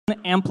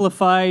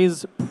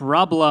Amplifies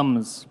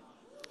Problems.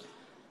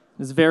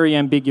 It's very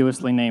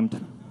ambiguously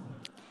named.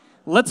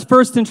 Let's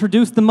first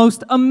introduce the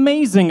most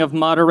amazing of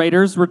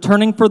moderators,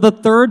 returning for the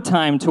third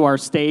time to our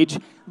stage,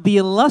 the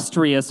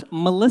illustrious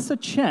Melissa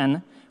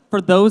Chen. For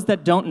those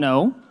that don't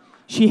know,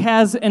 she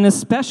has an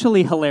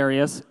especially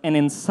hilarious and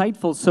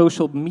insightful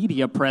social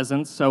media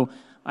presence, so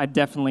I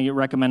definitely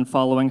recommend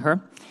following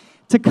her.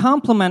 To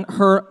complement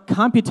her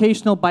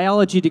computational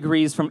biology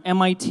degrees from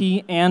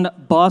MIT and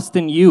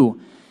Boston U.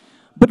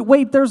 But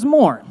wait, there's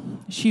more.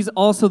 She's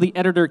also the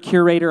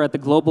editor-curator at the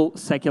Global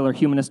Secular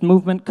Humanist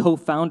Movement,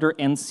 co-founder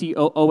and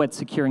COO at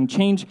Securing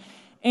Change,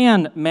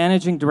 and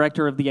managing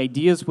director of the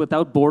Ideas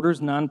Without Borders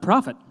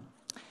nonprofit.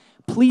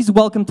 Please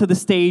welcome to the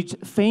stage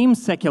famed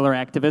secular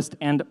activist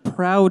and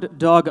proud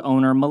dog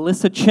owner,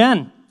 Melissa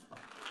Chen.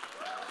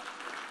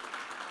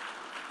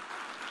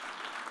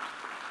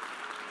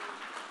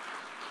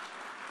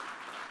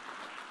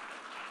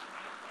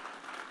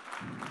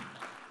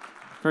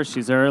 First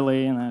she's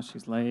early, and now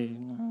she's late.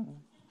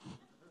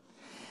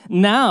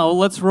 Now,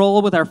 let's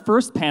roll with our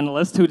first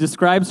panelist, who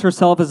describes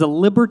herself as a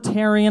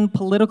libertarian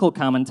political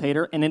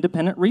commentator and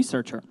independent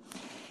researcher.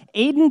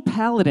 Aydin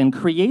Paladin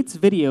creates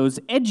videos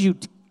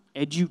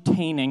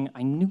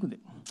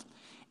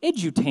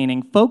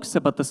edutaining folks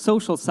about the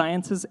social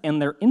sciences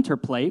and their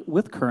interplay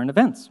with current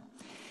events.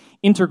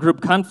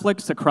 Intergroup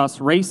conflicts across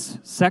race,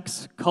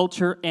 sex,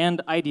 culture,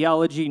 and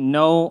ideology.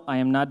 No, I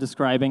am not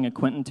describing a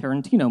Quentin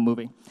Tarantino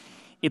movie.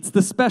 It's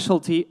the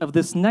specialty of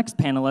this next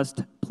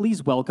panelist.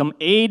 Please welcome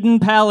Aydin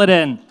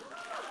Paladin.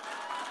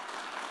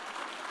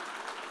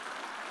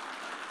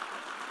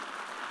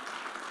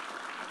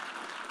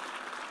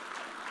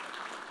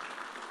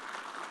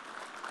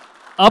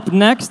 Up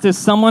next is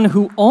someone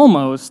who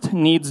almost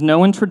needs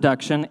no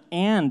introduction,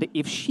 and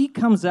if she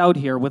comes out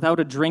here without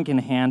a drink in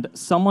hand,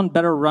 someone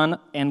better run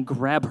and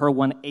grab her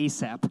one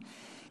ASAP.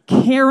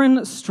 Karen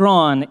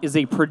Straughan is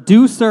a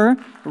producer,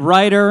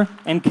 writer,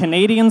 and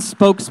Canadian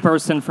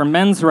spokesperson for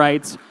men's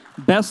rights,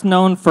 best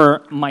known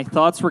for My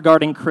Thoughts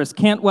Regarding Chris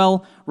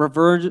Cantwell,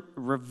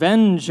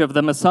 Revenge of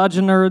the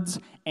Misogynerds,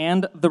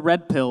 and The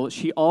Red Pill.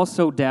 She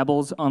also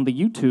dabbles on the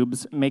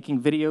YouTubes,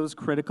 making videos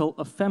critical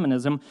of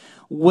feminism.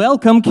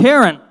 Welcome,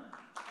 Karen.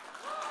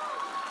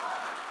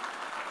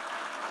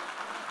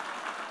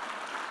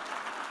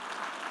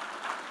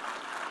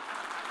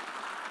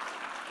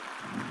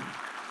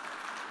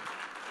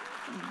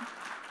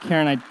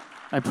 Karen,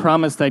 I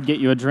promised I'd get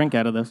you a drink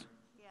out of this.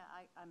 Yeah,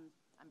 I'm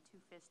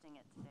two-fisting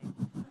it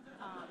today.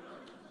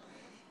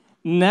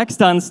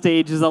 Next on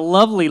stage is a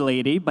lovely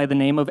lady by the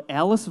name of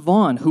Alice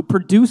Vaughn, who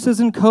produces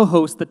and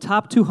co-hosts the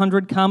Top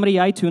 200 comedy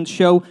iTunes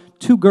show,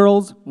 Two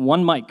Girls,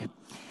 One Mic.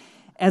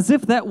 As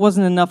if that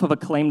wasn't enough of a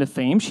claim to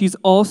fame, she's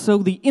also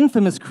the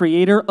infamous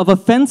creator of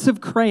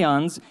Offensive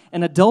Crayons,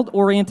 an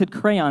adult-oriented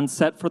crayon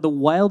set for the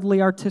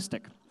wildly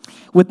artistic,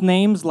 with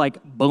names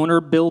like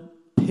Boner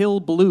Pill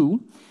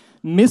Blue,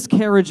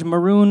 Miscarriage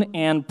Maroon,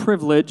 and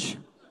Privilege.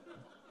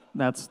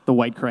 That's the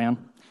white crayon.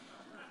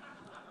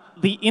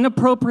 The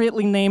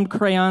inappropriately named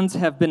crayons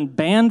have been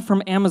banned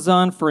from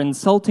Amazon for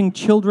insulting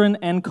children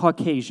and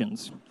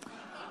Caucasians.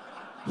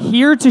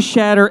 Here to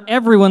shatter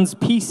everyone's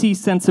PC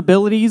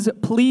sensibilities,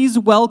 please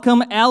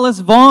welcome Alice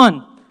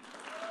Vaughn.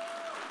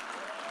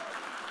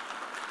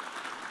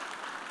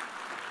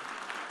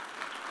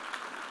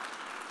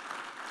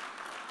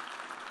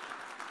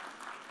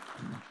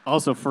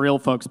 Also, for real,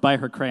 folks, buy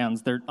her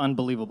crayons. They're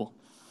unbelievable.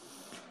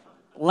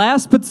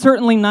 Last but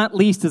certainly not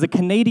least is a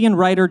Canadian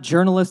writer,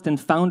 journalist, and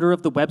founder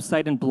of the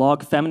website and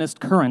blog Feminist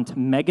Current.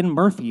 Meghan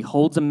Murphy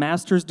holds a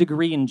master's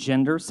degree in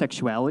gender,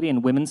 sexuality,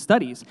 and women's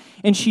studies,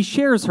 and she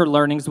shares her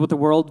learnings with the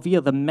world via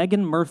the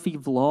Meghan Murphy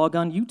vlog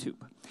on YouTube.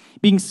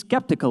 Being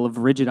skeptical of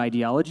rigid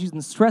ideologies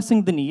and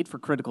stressing the need for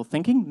critical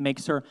thinking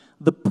makes her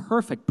the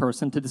perfect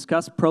person to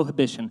discuss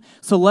prohibition.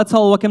 So let's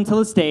all welcome to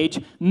the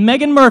stage,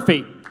 Meghan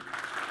Murphy.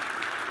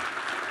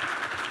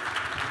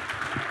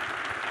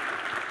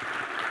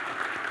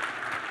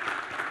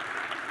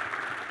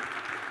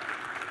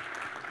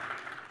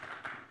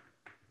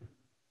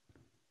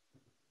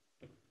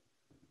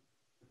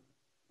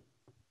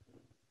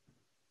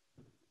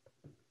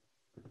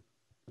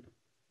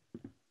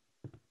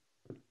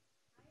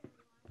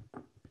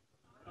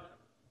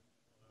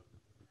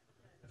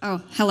 Oh,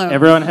 hello.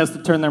 Everyone has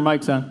to turn their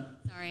mics on.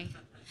 Sorry.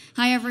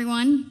 Hi,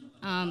 everyone.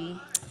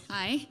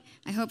 Hi.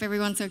 I hope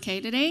everyone's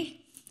okay today.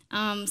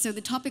 So the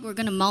topic we're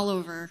going to mull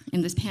over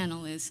in this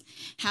panel is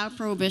how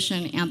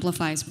prohibition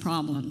amplifies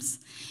problems.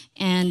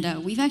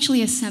 And we've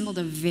actually assembled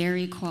a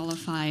very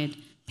qualified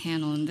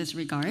panel in this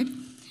regard.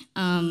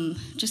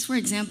 Just for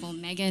example,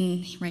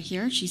 Megan right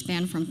here, she's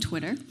banned from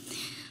Twitter.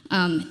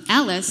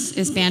 Alice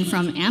is banned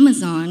from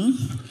Amazon.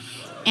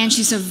 And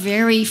she's a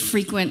very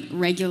frequent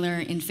regular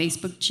in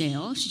Facebook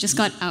jail. She just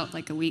got out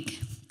like a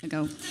week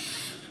ago.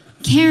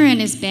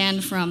 Karen is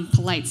banned from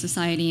polite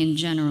society in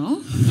general.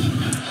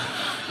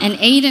 And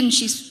Aydin,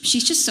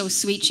 she's just so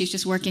sweet. She's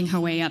just working her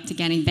way up to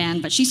getting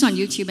banned. But she's on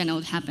YouTube, and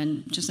it'll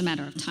happen just a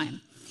matter of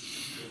time.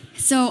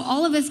 So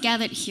all of us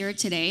gathered here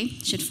today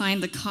should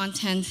find the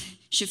content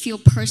should feel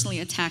personally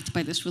attacked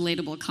by this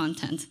relatable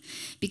content,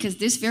 because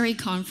this very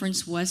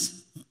conference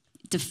was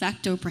de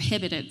facto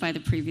prohibited by the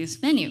previous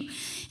venue.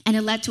 And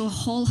it led to a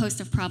whole host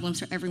of problems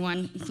for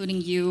everyone,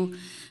 including you,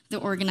 the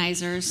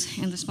organizers,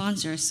 and the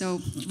sponsors.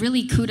 So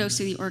really kudos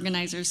to the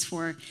organizers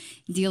for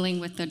dealing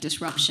with the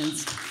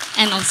disruptions,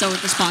 and also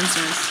with the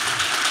sponsors.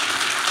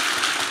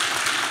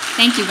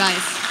 Thank you,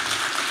 guys.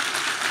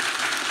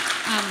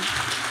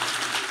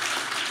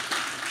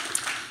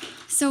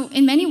 So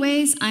in many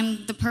ways,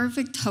 I'm the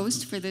perfect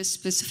host for this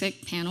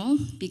specific panel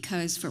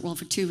because, for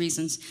two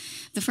reasons.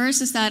 The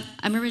first is that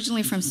I'm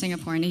originally from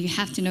Singapore, and you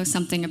have to know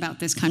something about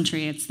this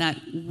country. It's that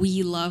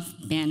we love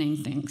banning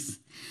things.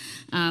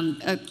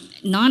 A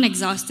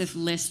non-exhaustive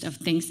list of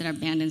things that are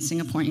banned in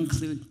Singapore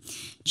include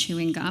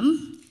chewing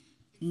gum,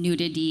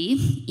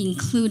 nudity,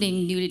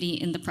 including nudity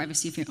in the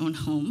privacy of your own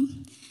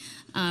home,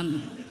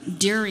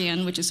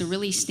 durian, which is a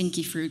really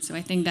stinky fruit, so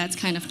I think that's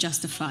kind of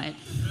justified.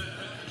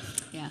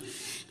 Yeah.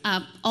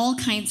 All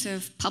kinds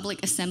of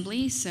public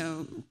assemblies,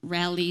 so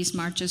rallies,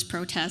 marches,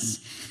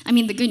 protests. I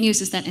mean, the good news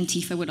is that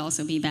Antifa would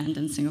also be banned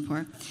in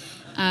Singapore.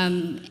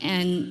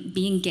 And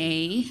being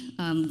gay,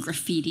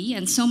 graffiti,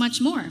 and so much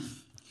more.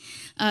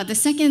 The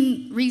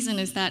second reason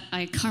is that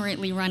I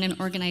currently run an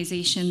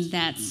organization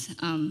that's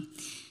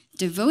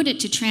devoted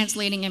to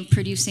translating and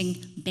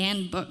producing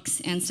banned books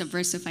and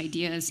subversive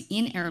ideas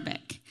in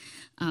Arabic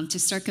to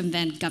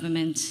circumvent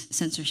government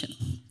censorship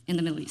in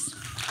the Middle East.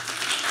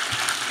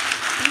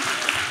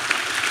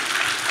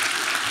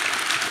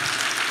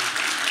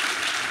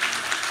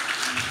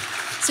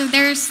 So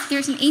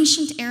there's an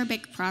ancient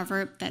Arabic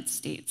proverb that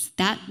states,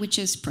 "That which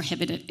is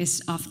prohibited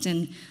is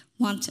often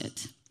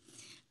wanted."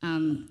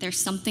 There's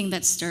something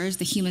that stirs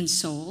the human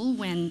soul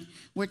when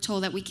we're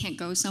told that we can't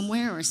go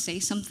somewhere or say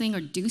something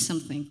or do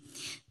something.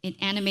 It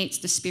animates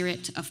the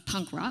spirit of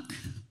punk rock,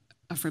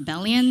 of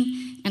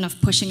rebellion, and of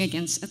pushing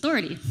against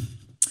authority.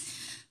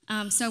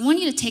 So I want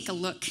you to take a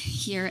look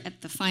here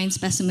at the fine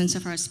specimens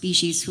of our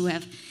species who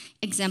have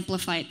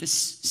exemplified this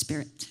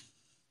spirit.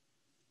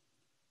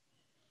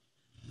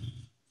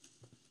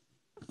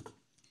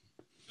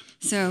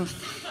 So,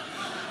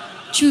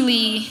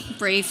 truly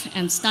brave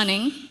and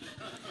stunning.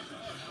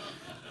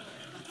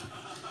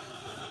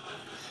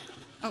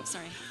 Oh,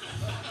 sorry.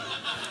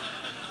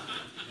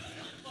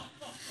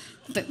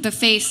 The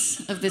face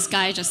of this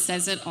guy just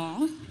says it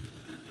all.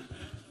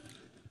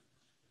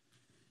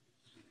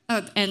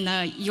 Oh,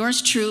 and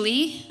yours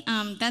truly,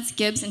 that's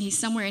Gibbs, and he's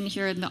somewhere in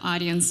here in the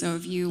audience, so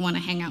if you want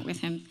to hang out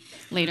with him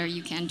later,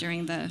 you can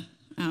during the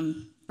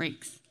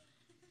breaks.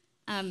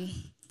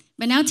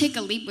 But now take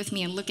a leap with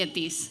me and look at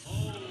these.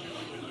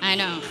 I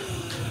know.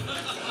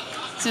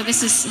 So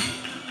this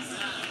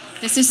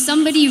is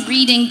somebody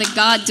reading The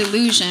God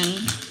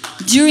Delusion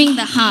during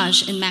the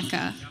Hajj in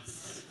Mecca,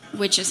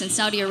 which is in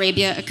Saudi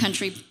Arabia, a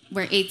country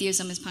where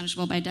atheism is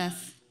punishable by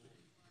death.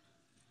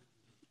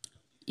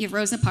 You have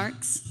Rosa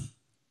Parks,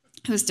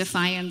 whose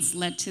defiance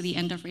led to the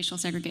end of racial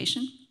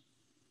segregation.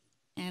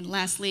 And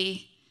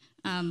lastly,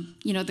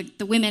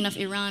 the women of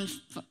Iran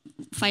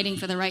fighting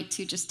for the right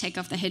to just take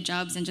off the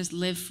hijabs and just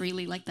live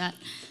freely like that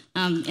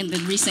in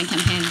the recent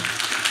campaign.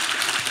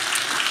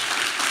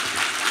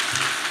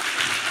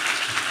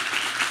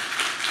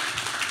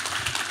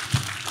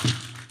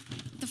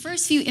 The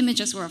first few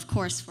images were, of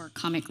course, for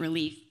comic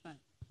relief, but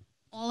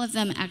all of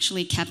them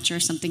actually capture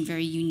something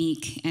very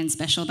unique and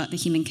special about the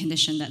human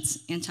condition that's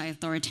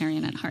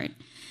anti-authoritarian at heart.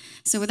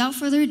 So without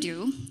further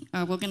ado,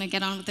 we're going to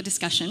get on with the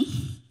discussion.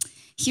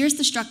 Here's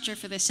the structure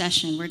for this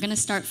session. We're going to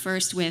start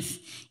first with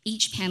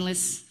each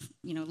panelist,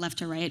 left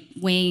to right,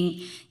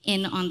 weighing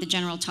in on the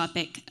general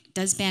topic.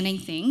 Does banning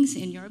things,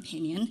 in your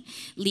opinion,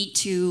 lead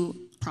to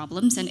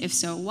problems, and if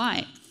so,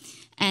 why?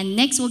 And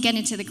next, we'll get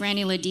into the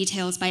granular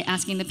details by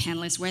asking the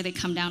panelists where they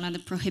come down on the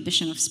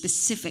prohibition of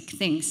specific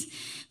things.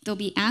 They'll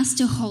be asked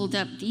to hold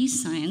up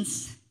these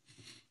signs,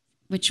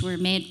 which were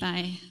made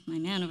by my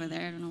man over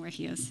there. I don't know where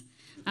he is.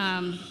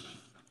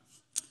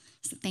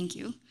 So thank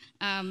you.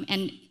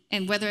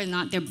 And whether or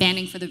not they're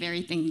banning for the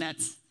very thing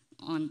that's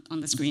on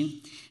the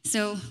screen.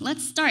 So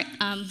let's start,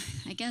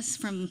 I guess,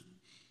 from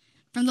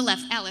the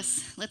left.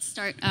 Alice, let's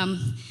start.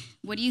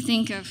 What do you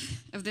think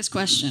of this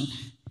question?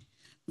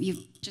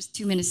 You've just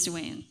 2 minutes to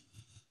weigh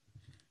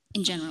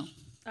in general.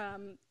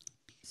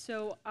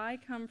 So I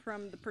come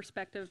from the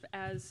perspective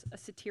as a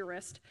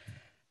satirist,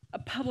 a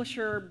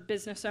publisher,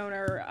 business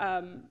owner,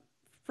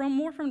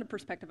 from the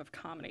perspective of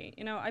comedy.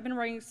 I've been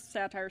writing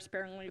satire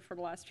sparingly for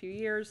the last few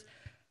years.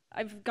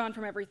 I've gone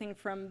from everything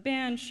from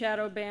banned,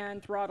 shadow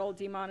banned, throttled,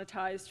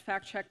 demonetized,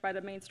 fact-checked by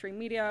the mainstream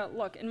media.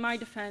 Look, in my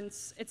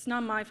defense, it's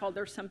not my fault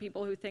there's some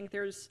people who think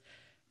there's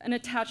an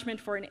attachment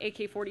for an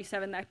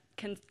AK-47 that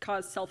can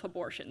cause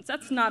self-abortions.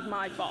 That's not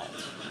my fault.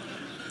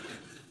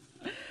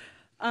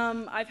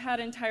 I've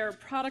had entire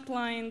product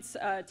lines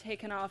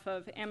taken off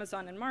of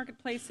Amazon and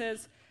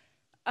marketplaces.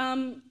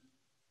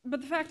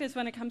 But the fact is,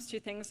 when it comes to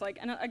things like,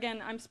 and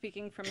again, I'm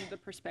speaking from the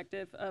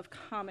perspective of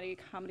comedy.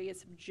 Comedy is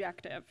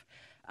subjective.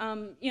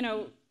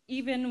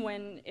 even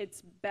when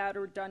it's bad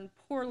or done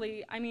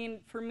poorly, I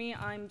mean, for me,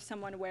 I'm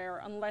someone where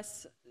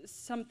unless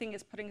something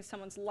is putting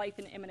someone's life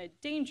in imminent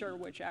danger,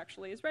 which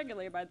actually is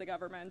regulated by the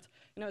government,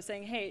 you know,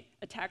 saying, hey,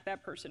 attack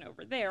that person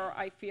over there,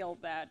 I feel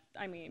that,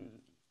 I mean,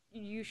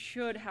 you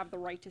should have the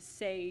right to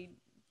say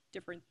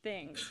different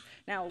things.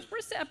 Now,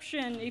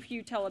 reception, if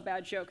you tell a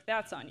bad joke,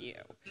 that's on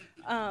you.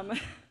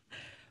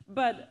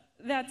 But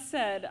that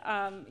said,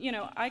 you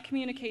know, I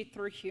communicate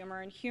through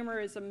humor, and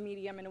humor is a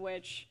medium in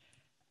which,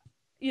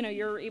 you know,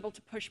 you're able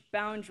to push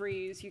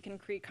boundaries, you can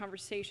create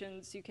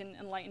conversations, you can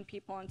enlighten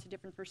people onto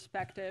different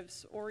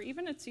perspectives, or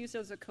even it's used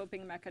as a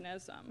coping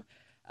mechanism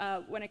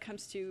when it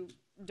comes to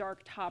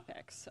dark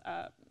topics.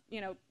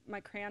 You know,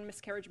 my crayon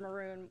miscarriage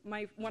maroon,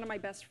 one of my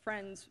best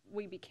friends,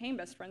 we became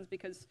best friends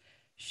because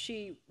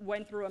she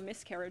went through a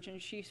miscarriage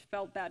and she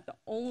felt that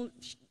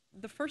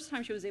the first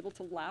time she was able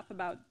to laugh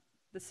about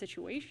the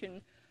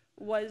situation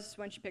was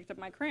when she picked up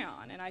my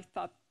crayon, and I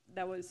thought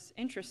that was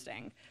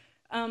interesting.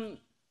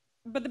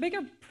 But the bigger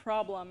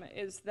problem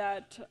is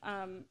that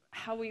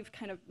how we've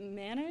kind of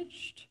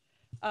managed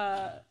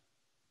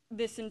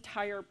this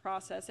entire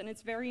process, and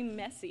it's very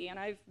messy, and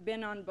I've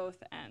been on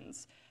both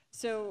ends.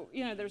 So,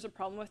 you know, there's a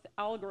problem with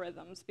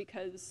algorithms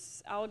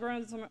because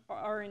algorithms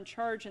are in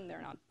charge and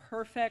they're not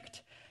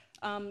perfect.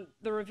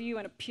 The review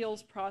and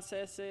appeals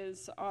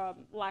processes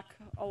lack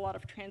a lot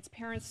of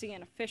transparency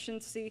and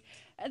efficiency.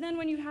 And then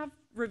when you have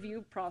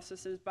review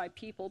processes by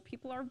people,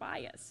 people are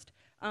biased.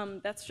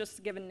 That's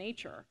just given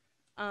nature.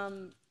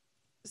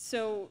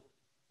 So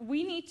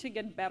we need to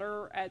get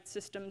better at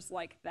systems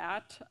like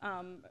that.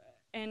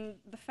 And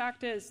the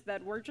fact is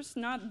that we're just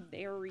not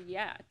there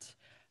yet.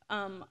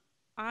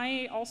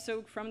 I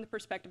also, from the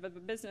perspective of a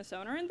business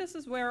owner, and this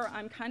is where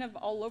I'm kind of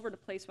all over the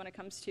place when it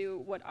comes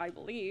to what I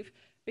believe,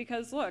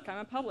 because look, I'm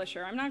a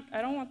publisher.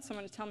 I don't want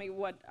someone to tell me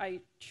what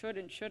I should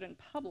and shouldn't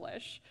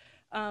publish.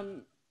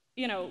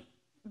 You know,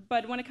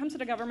 but when it comes to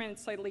the government,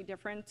 it's slightly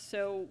different.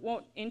 So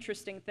one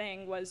interesting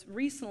thing was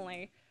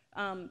recently,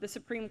 the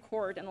Supreme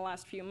Court in the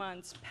last few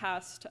months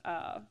passed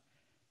a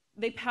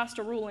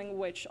ruling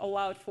which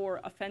allowed for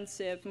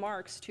offensive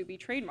marks to be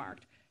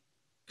trademarked.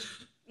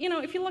 You know,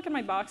 if you look at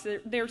my box,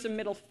 there's a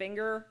middle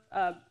finger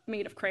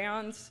made of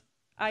crayons.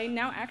 I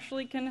now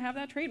actually can have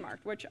that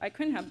trademarked, which I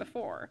couldn't have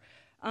before.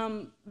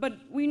 But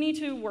we need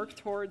to work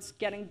towards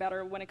getting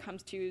better when it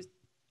comes to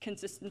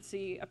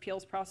consistency,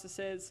 appeals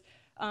processes,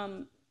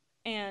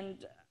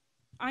 and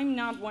I'm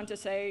not one to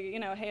say, you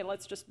know, hey,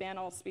 let's just ban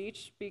all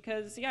speech,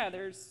 because yeah,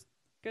 there's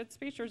good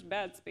speech, there's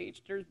bad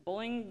speech, there's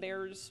bullying,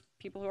 there's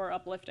people who are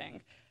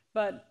uplifting.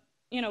 But,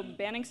 you know,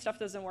 banning stuff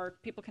doesn't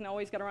work. People can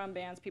always get around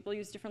bans. People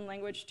use different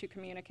language to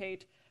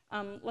communicate.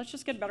 Let's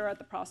just get better at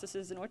the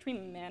processes in which we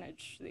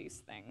manage these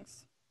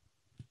things.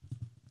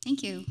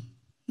 Thank you.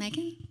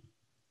 Megan?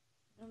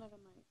 I don't have a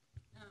mic.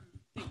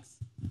 Thanks.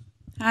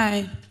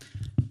 Hi.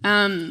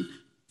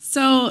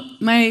 So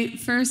my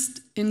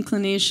first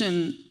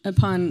inclination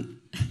upon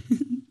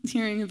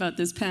hearing about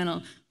this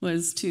panel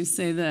was to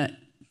say that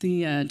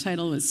the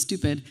title was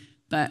stupid,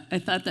 but I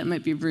thought that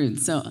might be rude.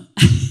 So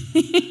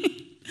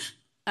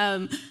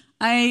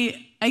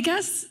I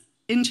guess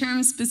in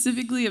terms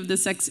specifically of the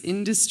sex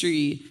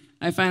industry,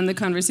 I find the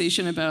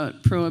conversation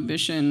about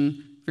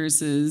prohibition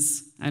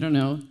versus, I don't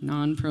know,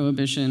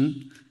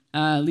 non-prohibition,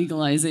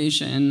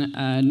 legalization,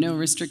 no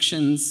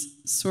restrictions,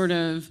 sort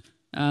of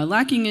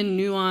lacking in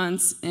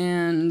nuance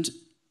and,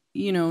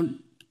 you know,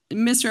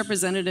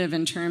 misrepresentative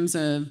in terms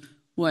of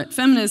what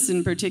feminists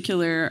in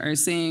particular are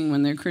saying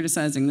when they're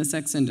criticizing the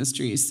sex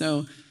industry.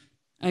 So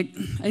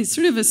I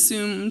sort of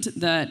assumed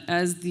that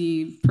as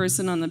the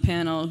person on the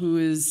panel who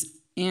is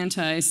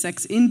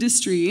anti-sex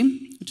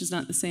industry, which is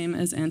not the same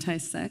as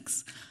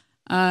anti-sex,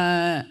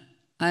 I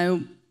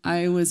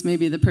was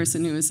maybe the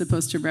person who was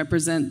supposed to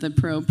represent the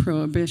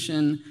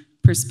pro-prohibition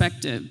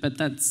perspective, but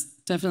that's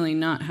definitely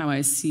not how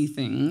I see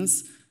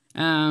things.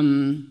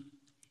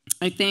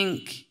 I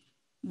think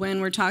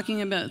when we're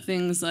talking about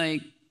things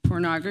like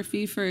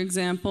pornography, for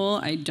example,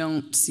 I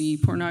don't see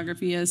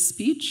pornography as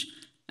speech.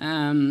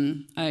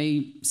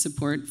 I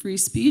support free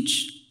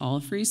speech, all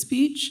free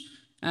speech.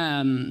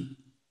 And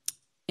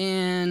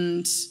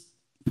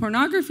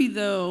pornography,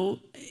 though,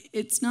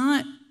 it's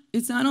not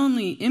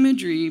only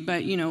imagery,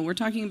 but, you know, we're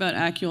talking about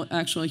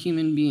actual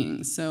human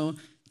beings. So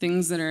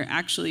things that are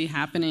actually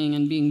happening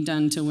and being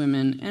done to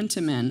women and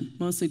to men,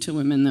 mostly to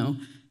women, though.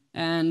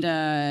 And,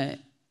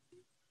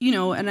 you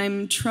know, and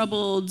I'm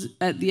troubled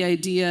at the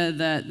idea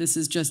that this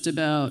is just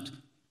about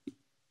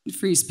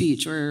free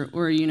speech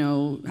or you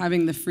know,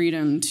 having the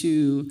freedom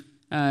to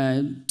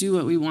do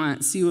what we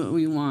want, see what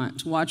we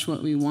want, watch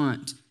what we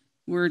want.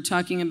 We're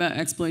talking about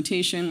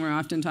exploitation, we're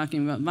often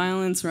talking about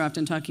violence, we're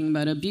often talking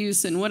about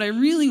abuse, and what I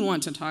really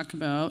want to talk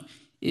about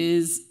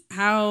is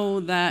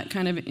how that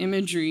kind of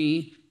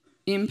imagery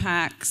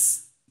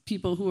impacts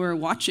people who are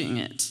watching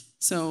it.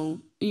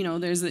 So, you know,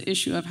 there's the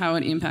issue of how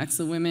it impacts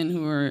the women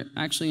who are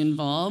actually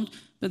involved,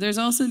 but there's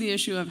also the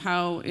issue of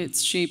how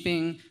it's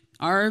shaping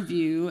our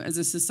view as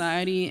a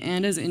society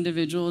and as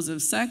individuals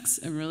of sex,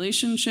 of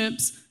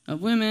relationships,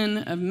 of women,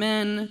 of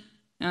men,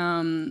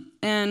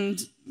 And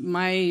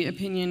my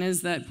opinion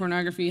is that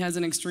pornography has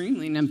an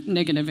extremely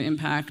negative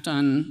impact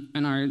on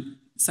our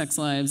sex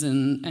lives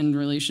and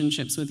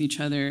relationships with each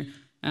other,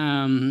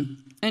 and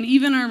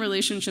even our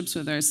relationships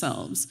with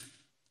ourselves.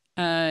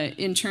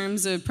 In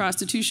terms of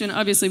prostitution,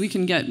 obviously we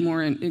can get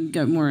more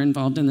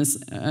involved in this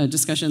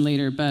discussion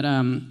later, but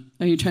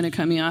are you trying to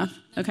cut me off?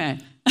 Okay.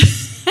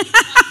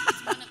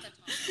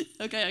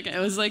 Okay, I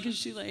was like, is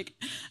she like...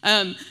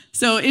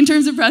 so in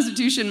terms of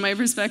prostitution, my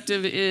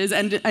perspective is,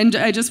 and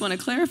I just want to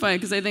clarify,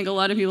 because I think a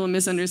lot of people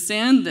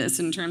misunderstand this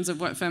in terms of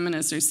what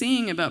feminists are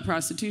saying about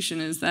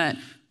prostitution, is that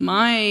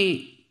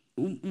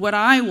what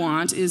I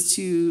want is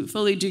to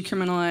fully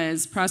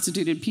decriminalize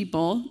prostituted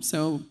people,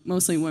 so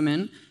mostly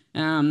women.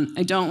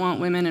 I don't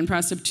want women in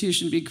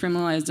prostitution to be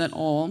criminalized at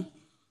all.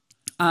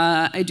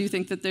 I do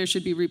think that there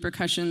should be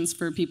repercussions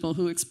for people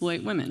who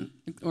exploit women,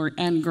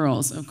 and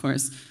girls, of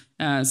course.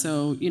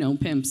 So,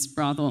 pimps,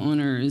 brothel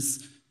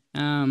owners,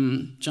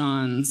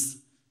 Johns.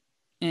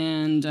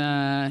 And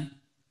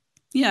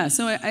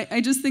so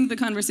I just think the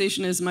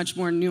conversation is much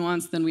more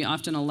nuanced than we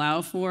often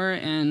allow for.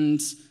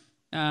 And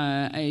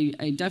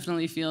I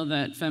definitely feel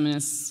that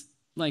feminists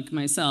like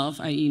myself,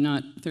 i.e.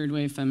 not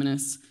third-wave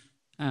feminists,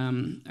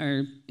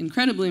 are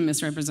incredibly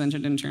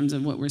misrepresented in terms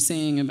of what we're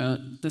saying about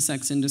the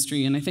sex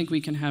industry. And I think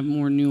we can have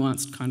more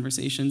nuanced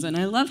conversations. And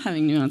I love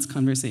having nuanced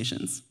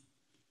conversations.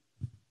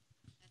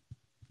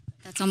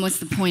 That's almost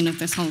the point of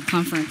this whole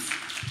conference.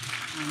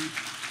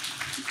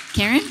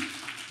 Karen?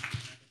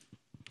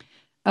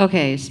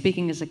 Okay,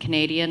 speaking as a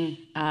Canadian,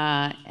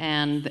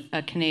 and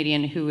a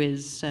Canadian who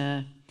is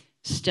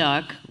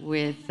stuck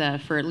with,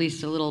 for at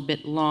least a little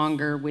bit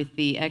longer, with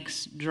the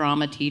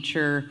ex-drama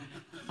teacher,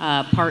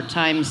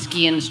 part-time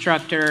ski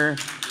instructor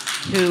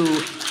who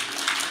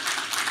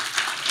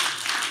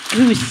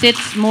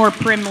sits more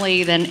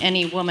primly than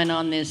any woman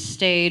on this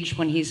stage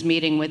when he's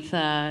meeting with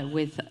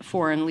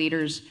foreign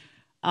leaders,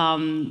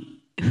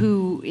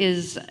 who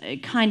is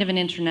kind of an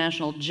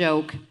international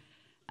joke.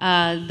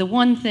 The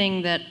one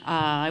thing that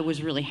I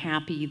was really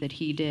happy that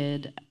he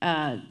did,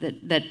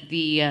 that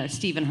the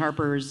Stephen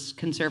Harper's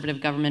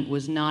Conservative government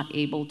was not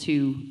able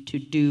to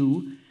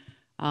do,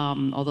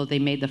 although they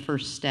made the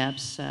first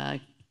steps,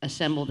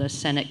 assembled a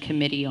Senate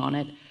committee on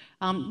it,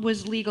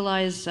 was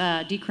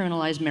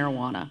decriminalize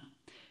marijuana.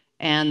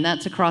 And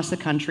that's across the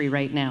country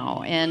right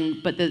now.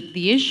 But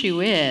the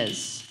issue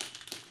is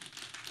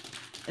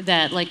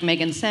that, like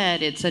Megan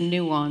said, it's a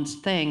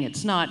nuanced thing.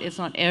 It's not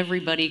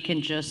everybody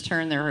can just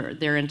turn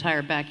their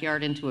entire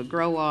backyard into a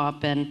grow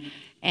op and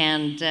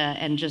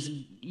just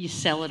you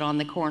sell it on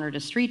the corner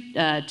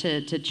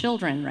to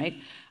children, right?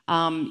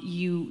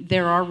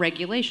 There are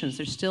regulations.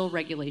 There's still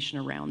regulation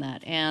around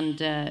that,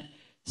 and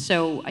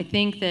so I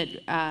think that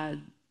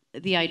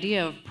the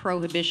idea of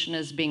prohibition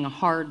as being a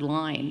hard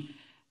line,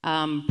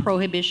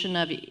 prohibition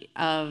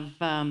of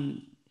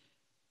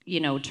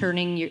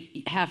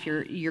turning half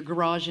your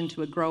garage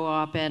into a grow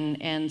op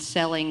and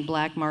selling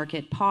black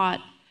market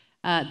pot,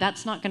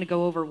 that's not going to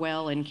go over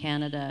well in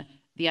Canada.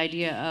 The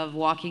idea of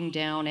walking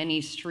down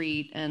any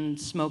street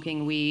and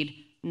smoking weed,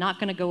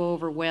 not going to go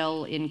over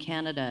well in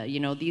Canada.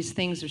 These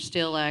things are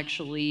still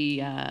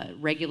actually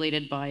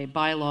regulated by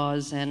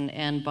bylaws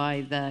and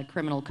by the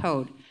criminal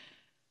code.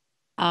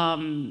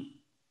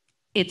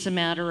 It's a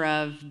matter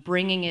of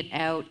bringing it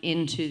out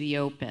into the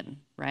open,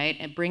 right?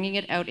 And bringing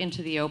it out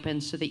into the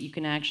open so that you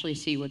can actually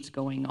see what's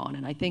going on.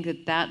 And I think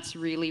that that's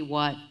really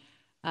what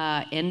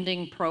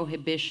ending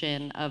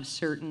prohibition of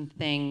certain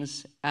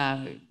things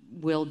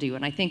will do.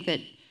 And I think that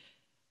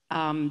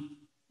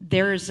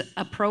there's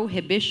a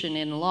prohibition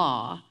in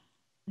law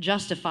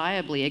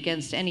justifiably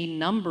against any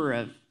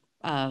number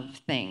of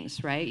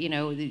things, right?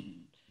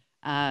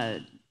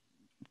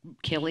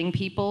 Killing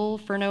people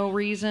for no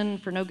reason,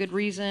 for no good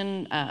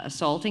reason,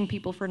 assaulting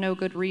people for no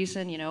good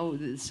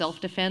reason.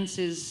 Self-defense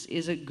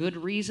is a good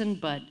reason,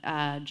 but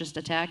just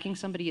attacking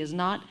somebody is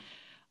not.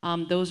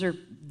 Those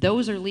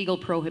are legal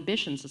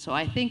prohibitions. So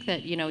I think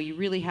that you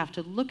really have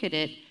to look at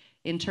it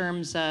in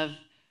terms of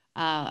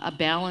a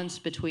balance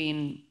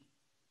between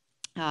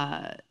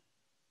how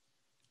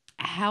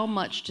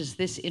much does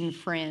this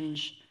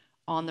infringe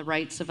on the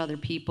rights of other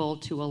people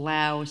to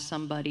allow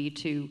somebody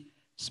to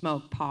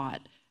smoke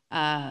pot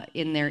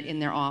in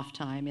their off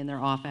time, in their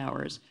off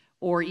hours,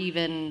 or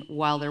even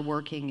while they're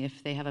working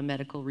if they have a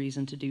medical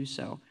reason to do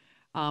so.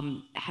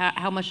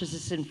 How much does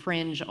this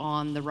infringe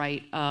on the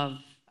right of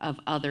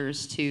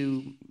others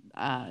to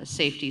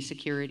safety,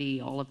 security,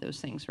 all of those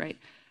things, right?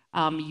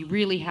 You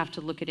really have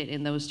to look at it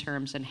in those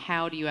terms, and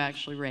how do you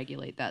actually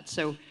regulate that?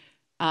 So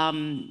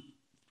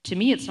to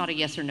me, it's not a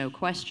yes or no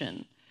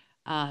question.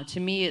 To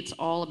me, it's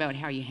all about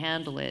how you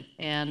handle it.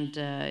 And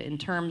in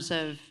terms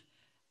of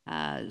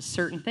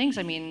certain things,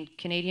 I mean,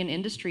 Canadian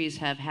industries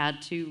have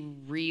had to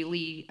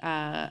really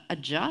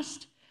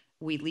adjust.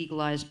 We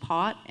legalized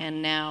pot,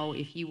 and now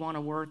if you want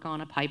to work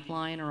on a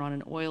pipeline or on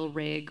an oil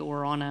rig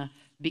or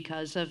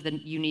because of the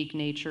unique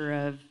nature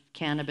of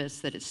cannabis,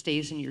 that it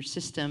stays in your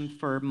system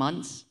for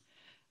months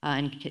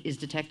and is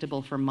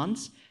detectable for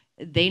months,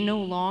 they no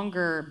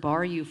longer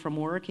bar you from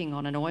working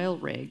on an oil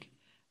rig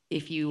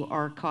if you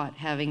are caught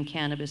having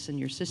cannabis in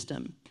your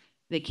system.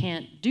 They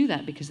can't do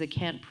that because they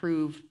can't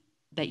prove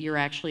that you're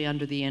actually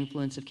under the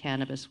influence of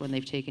cannabis when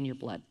they've taken your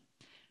blood,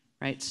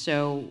 right?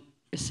 So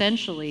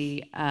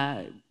essentially,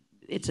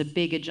 it's a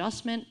big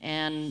adjustment,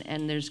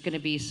 and there's going to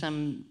be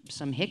some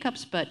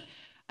hiccups, but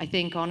I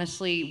think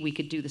honestly we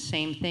could do the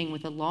same thing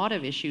with a lot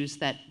of issues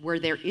that where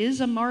there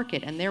is a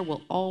market, and there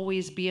will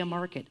always be a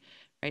market,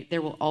 right?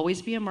 There will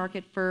always be a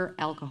market for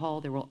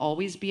alcohol. There will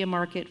always be a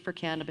market for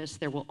cannabis.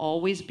 There will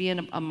always be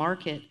a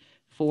market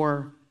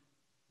for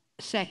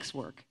sex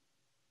work,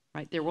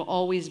 right? There will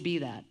always be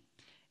that.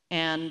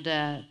 And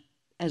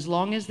as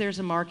long as there's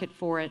a market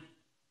for it,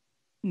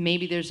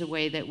 maybe there's a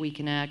way that we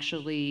can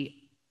actually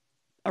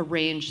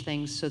arrange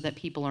things so that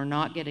people are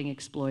not getting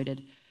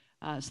exploited,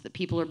 so that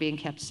people are being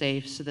kept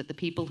safe, so that the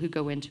people who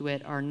go into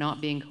it are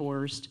not being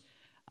coerced,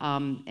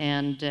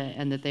 and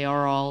that they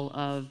are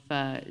all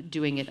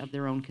doing it of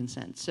their own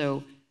consent.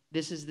 So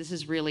this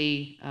is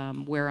really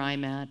where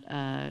I'm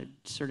at,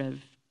 sort of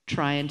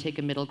try and take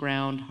a middle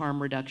ground,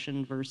 harm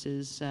reduction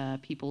versus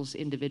people's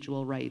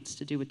individual rights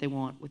to do what they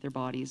want with their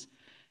bodies.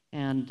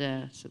 And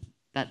so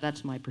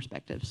that's my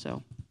perspective.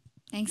 So,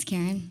 Thanks,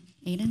 Karen.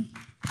 Aydin?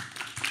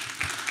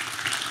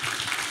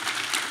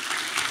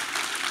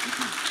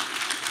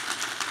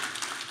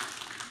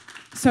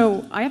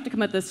 So I have to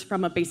come at this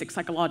from a basic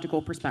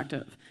psychological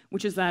perspective,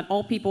 which is that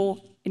all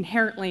people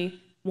inherently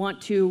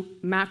want to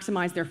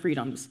maximize their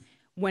freedoms.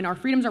 When our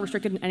freedoms are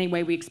restricted in any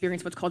way, we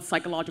experience what's called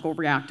psychological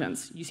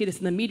reactance. You see this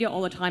in the media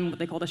all the time, what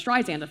they call the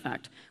Streisand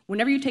effect.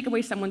 Whenever you take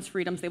away someone's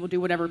freedoms, they will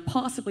do whatever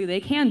possibly they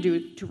can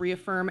do to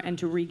reaffirm and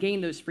to regain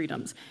those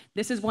freedoms.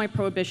 This is why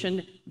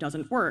prohibition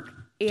doesn't work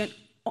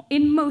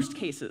in most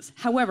cases.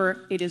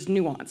 However, it is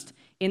nuanced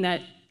in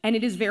that, and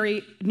it is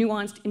very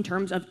nuanced in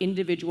terms of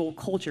individual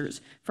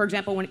cultures. For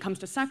example, when it comes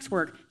to sex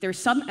work, there's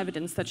some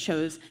evidence that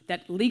shows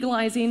that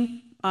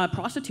legalizing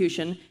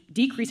prostitution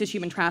decreases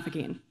human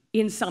trafficking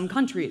in some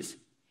countries,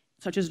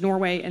 such as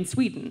Norway and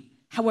Sweden.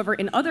 However,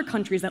 in other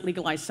countries that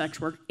legalize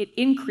sex work, it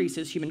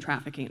increases human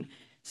trafficking.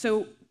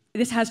 So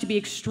this has to be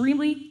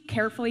extremely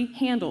carefully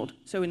handled.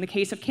 So in the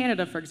case of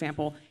Canada, for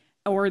example,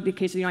 or the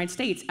case of the United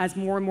States, as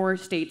more and more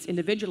states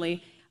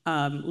individually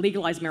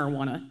legalize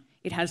marijuana,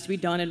 it has to be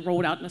done and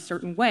rolled out in a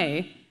certain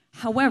way.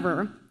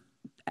 However,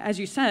 as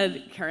you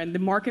said, Karen, the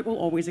market will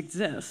always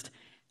exist.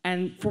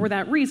 And for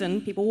that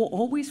reason, people will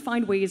always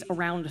find ways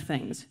around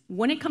things.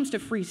 When it comes to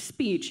free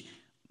speech,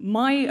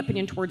 my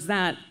opinion towards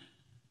that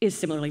is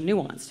similarly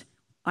nuanced.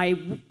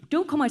 I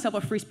don't call myself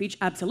a free speech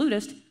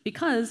absolutist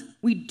because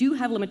we do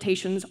have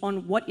limitations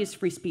on what is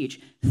free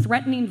speech.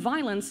 Threatening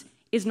violence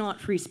is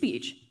not free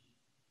speech.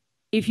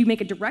 If you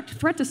make a direct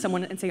threat to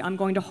someone and say, I'm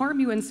going to harm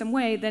you in some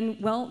way, then,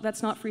 well,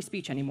 that's not free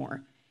speech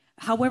anymore.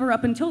 However,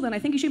 up until then, I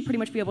think you should pretty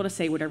much be able to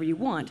say whatever you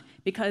want,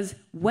 because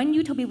when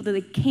you tell people that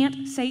they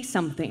can't say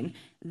something,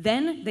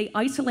 then they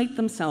isolate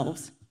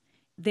themselves,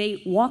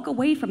 they walk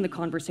away from the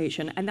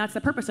conversation, and that's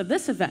the purpose of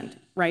this event,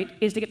 right,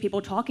 is to get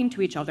people talking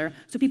to each other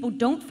so people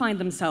don't find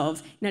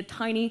themselves in a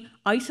tiny,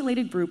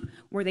 isolated group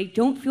where they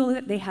don't feel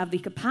that they have the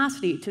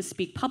capacity to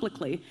speak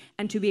publicly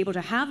and to be able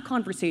to have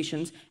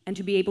conversations and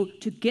to be able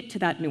to get to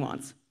that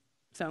nuance.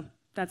 So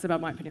that's about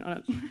my opinion on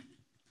it.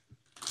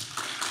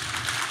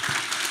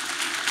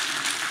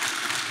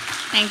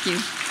 Thank you.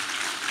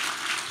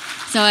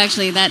 So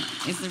actually, that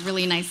is a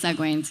really nice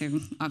segue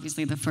into,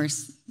 obviously, the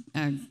first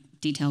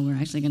detail we're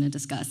actually going to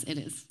discuss. It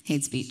is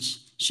hate speech.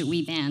 Should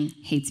we ban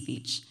hate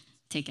speech?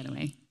 Take it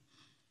away.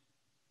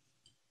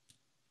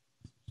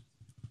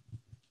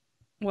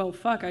 Well,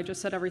 fuck, I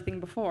just said everything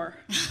before.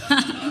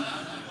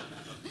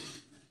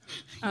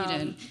 You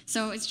did.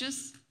 So it's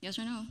just yes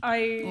or no?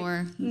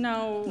 Or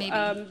no,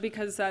 maybe.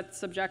 Because that's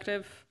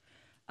subjective.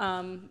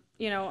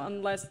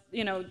 Unless,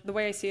 the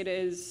way I see it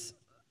is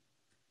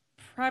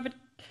private.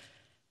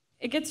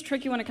 It gets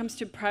tricky when it comes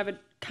to private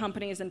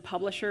companies and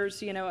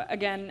publishers.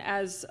 Again,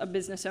 as a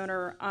business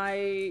owner,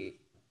 I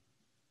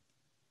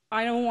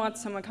don't want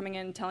someone coming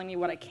in and telling me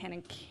what I can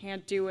and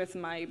can't do with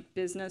my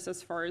business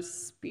as far as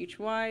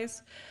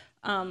speech-wise.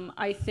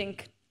 I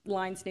think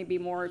lines need to be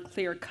more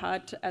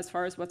clear-cut as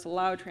far as what's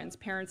allowed,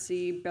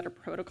 transparency, better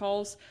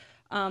protocols.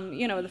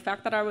 The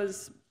fact that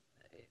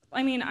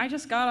I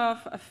just got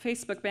off a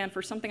Facebook ban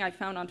for something I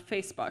found on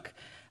Facebook.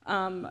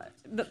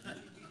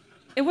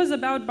 It was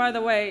about, by the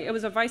way, it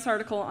was a Vice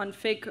article on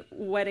fake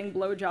wedding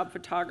blowjob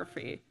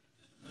photography.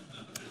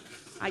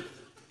 I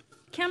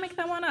can't make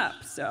that one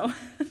up, so.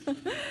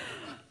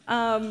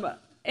 And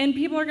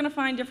people are gonna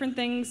find different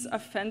things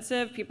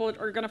offensive. People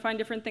are gonna find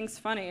different things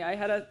funny.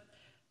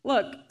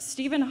 Look,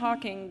 Stephen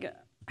Hawking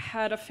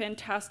had a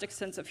fantastic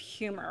sense of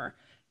humor.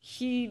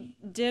 He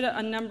did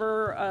a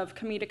number of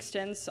comedic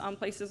stints on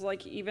places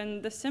like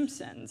even The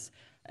Simpsons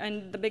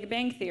and The Big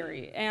Bang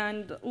Theory.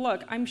 And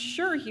look, I'm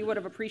sure he would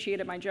have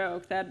appreciated my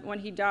joke that when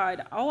he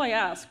died, all I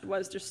asked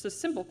was just a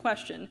simple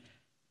question.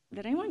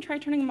 Did anyone try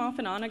turning him off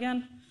and on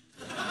again?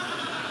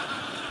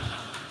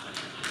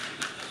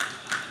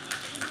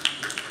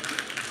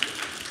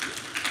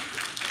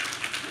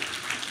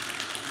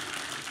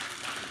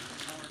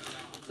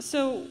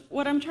 So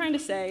what I'm trying to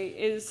say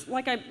is,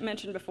 like I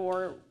mentioned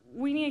before,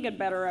 we need to get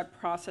better at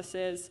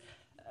processes.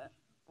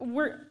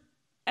 We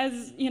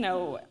need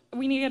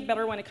to get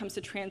better when it comes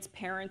to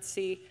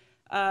transparency.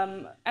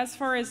 As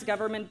far as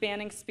government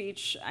banning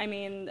speech, I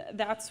mean,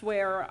 that's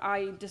where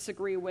I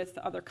disagree with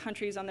other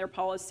countries on their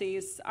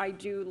policies. I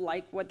do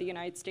like what the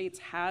United States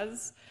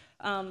has,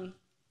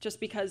 just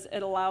because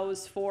it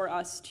allows for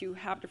us to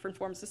have different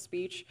forms of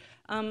speech.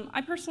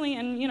 I personally,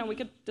 and we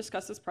could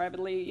discuss this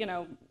privately,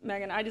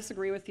 Meghan, I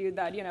disagree with you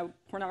that,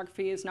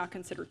 pornography is not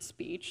considered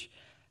speech.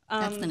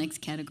 That's the next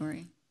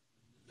category.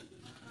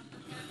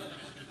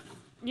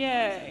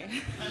 Yay.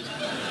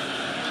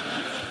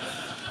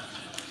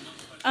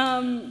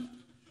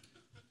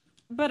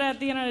 But at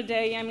the end of the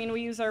day, I mean,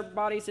 we use our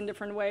bodies in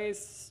different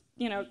ways.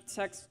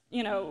 Sex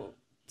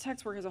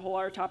work is a whole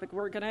other topic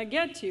we're gonna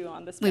get to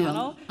on this panel. We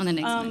will, on the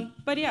next one.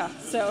 But yeah,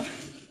 so,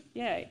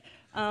 yay.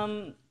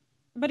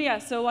 But yeah,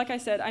 so like I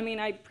said, I mean,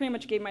 I pretty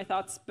much gave my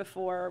thoughts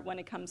before when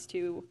it comes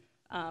to,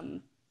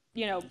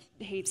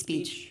 hate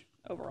speech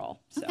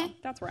overall. So Okay.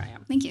 that's where I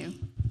am. Thank you.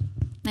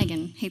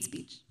 Meghan, hate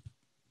speech.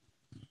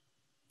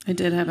 I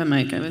did have a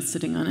mic. I was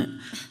sitting on it.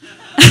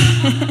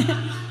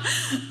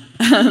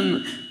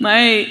 My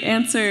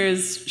answer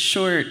is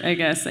short, I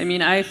guess. I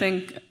mean, I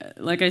think,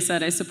 like I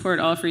said, I support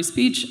all free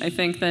speech. I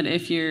think that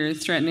if you're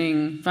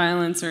threatening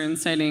violence or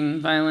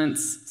inciting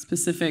violence,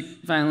 specific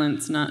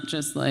violence, not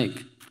just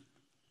like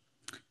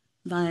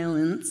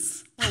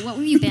violence. Well, what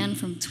were you banned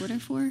from Twitter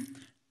for?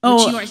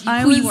 Oh, you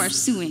are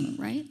suing,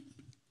 right?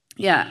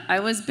 Yeah, I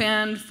was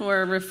banned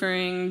for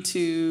referring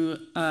to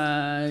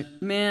a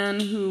man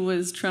who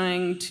was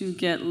trying to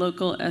get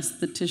local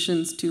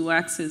estheticians to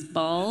wax his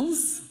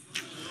balls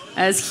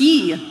as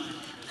he.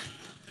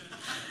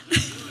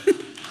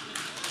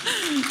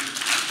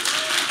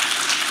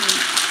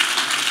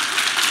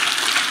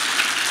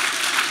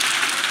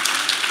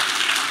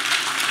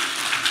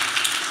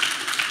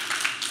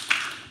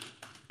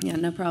 Yeah,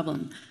 no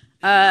problem.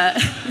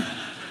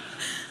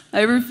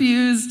 I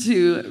refuse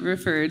to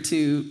refer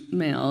to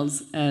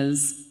males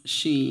as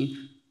she.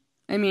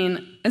 I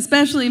mean,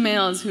 especially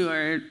males who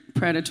are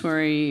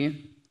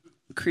predatory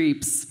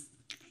creeps.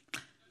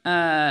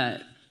 Yeah,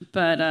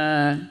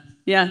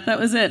 that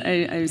was it.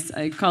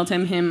 I called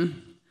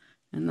him,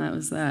 and that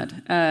was that.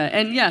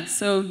 And yeah,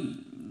 so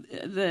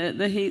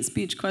the hate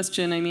speech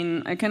question, I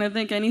mean, I kind of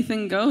think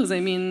anything goes. I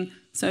mean,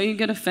 so you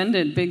get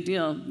offended, big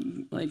deal.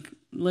 Like,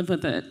 live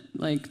with it.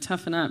 Like,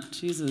 toughen up,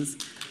 Jesus.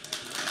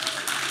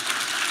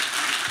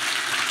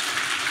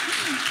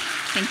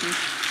 Thank you.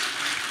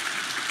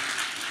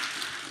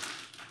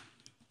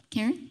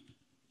 Karen?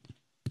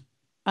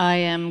 I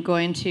am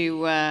going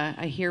to,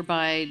 I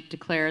hereby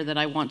declare that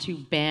I want to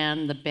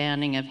ban the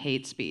banning of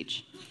hate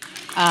speech.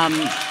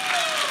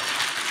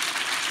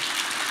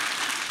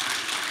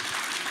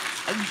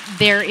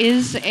 There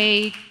is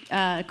a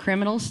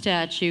criminal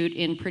statute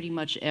in pretty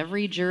much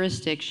every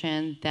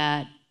jurisdiction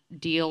that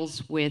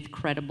deals with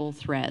credible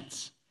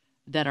threats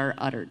that are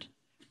uttered,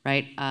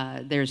 right?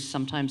 There's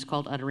sometimes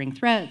called uttering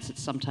threats.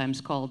 It's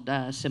sometimes called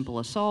simple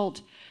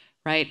assault,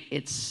 right?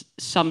 It's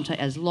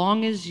as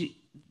long as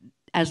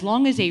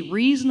a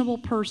reasonable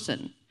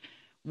person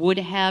would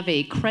have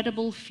a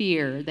credible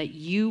fear that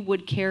you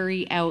would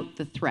carry out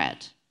the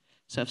threat.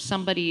 So if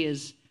somebody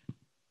is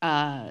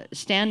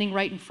standing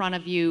right in front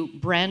of you,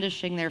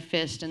 brandishing their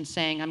fist and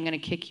saying, "I'm going to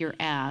kick your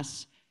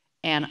ass,"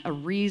 and a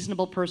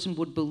reasonable person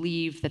would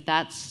believe that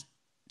that's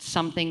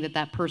something that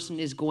that person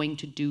is going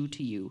to do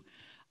to you.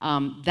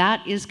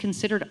 That is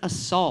considered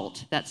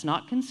assault. That's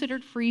not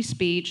considered free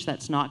speech.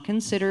 That's not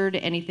considered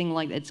anything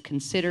like that. It's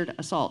considered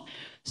assault.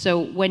 So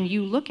when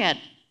you look at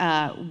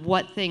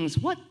what things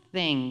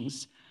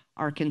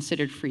are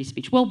considered free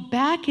speech? Well,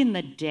 back in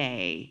the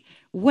day,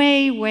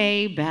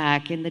 way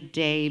back in the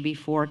day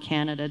before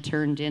Canada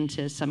turned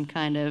into some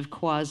kind of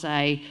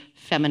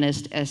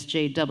quasi-feminist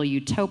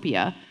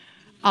SJW-topia,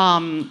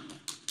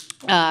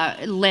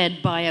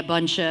 led by a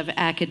bunch of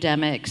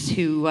academics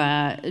who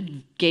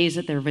gaze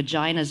at their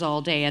vaginas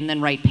all day and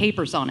then write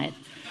papers on it.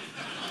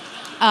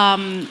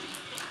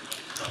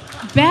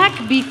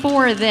 Back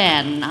before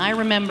then, I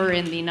remember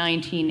in the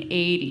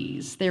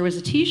 1980s, there was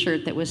a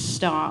T-shirt that was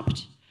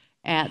stopped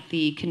at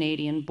the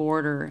Canadian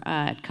border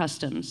at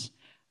customs,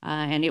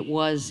 and it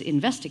was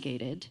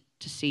investigated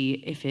to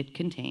see if it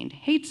contained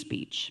hate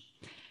speech.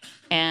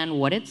 And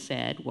what it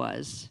said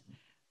was,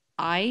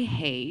 "I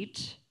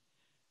hate..."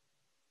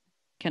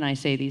 Can I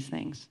say these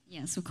things?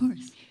 Yes, of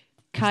course.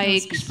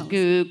 Kikes,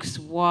 gooks,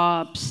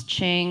 wops,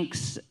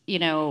 chinks,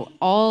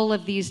 all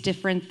of these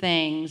different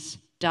things, ...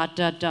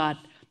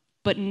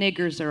 but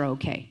niggers are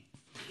okay.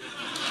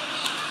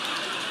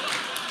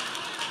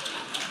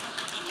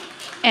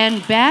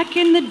 And back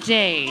in the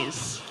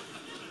days,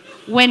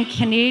 when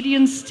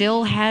Canadians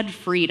still had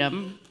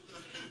freedom,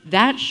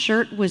 that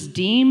shirt was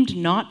deemed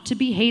not to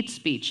be hate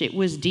speech. It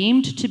was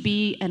deemed to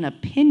be an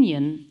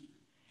opinion,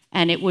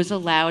 and it was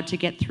allowed to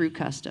get through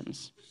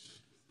customs.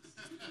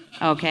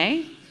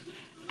 Okay?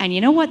 And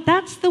you know what?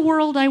 That's the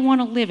world I want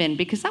to live in,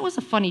 because that was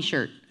a funny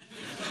shirt.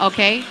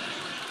 Okay?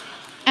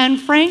 And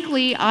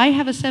frankly, I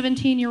have a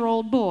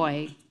 17-year-old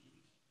boy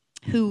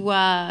who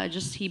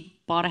he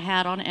bought a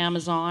hat on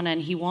Amazon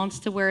and he wants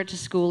to wear it to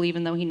school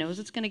even though he knows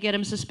it's going to get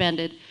him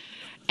suspended.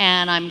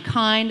 And I'm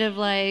kind of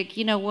like,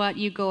 you know what,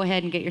 you go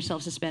ahead and get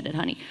yourself suspended,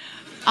 honey.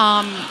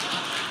 And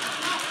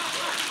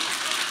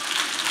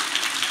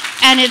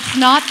it's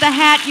not the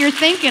hat you're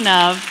thinking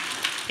of.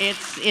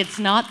 It's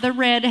not the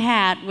red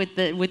hat with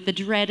the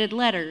dreaded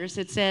letters.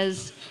 It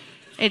says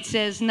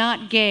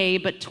not gay,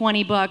 but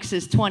 $20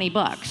 is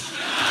 $20.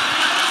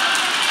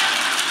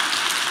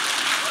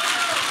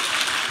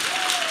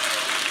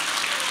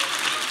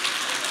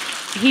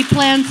 He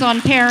plans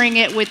on pairing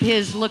it with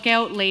his "Look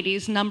Out,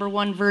 Ladies,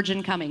 #1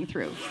 virgin coming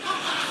through"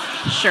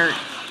 shirt.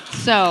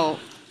 So,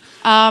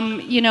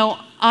 you know,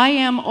 I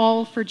am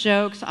all for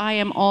jokes. I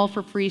am all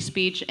for free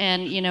speech.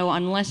 And, you know,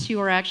 unless you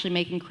are actually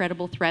making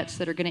credible threats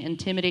that are going to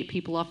intimidate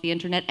people off the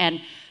internet,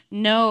 and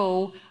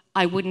no,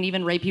 I wouldn't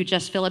even rape you,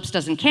 Jess Phillips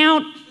doesn't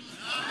count,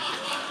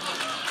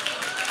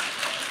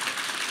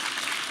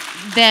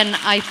 then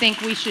I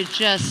think we should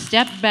just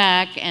step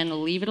back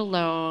and leave it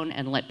alone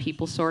and let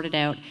people sort it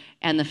out.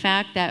 And the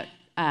fact that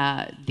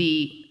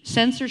the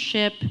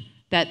censorship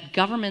that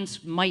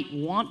governments might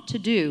want to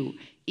do,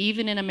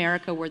 even in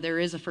America where there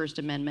is a First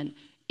Amendment,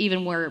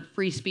 even where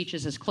free speech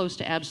is as close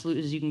to absolute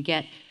as you can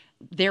get,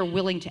 they're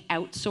willing to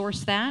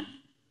outsource that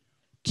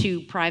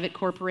to private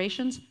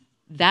corporations.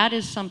 That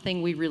is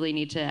something we really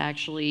need to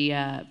actually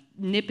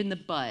nip in the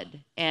bud.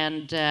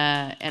 And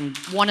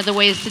one of the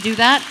ways to do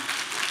that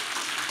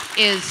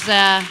is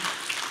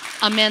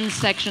amend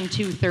Section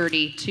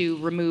 230 to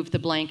remove the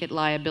blanket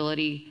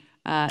liability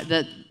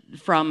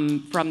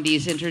from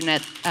these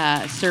internet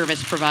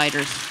service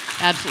providers.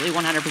 Absolutely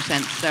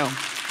 100%. So.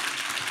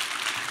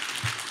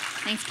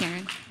 Thanks,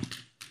 Karen.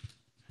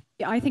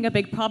 Yeah, I think a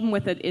big problem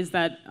with it is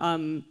that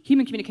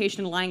human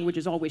communication and language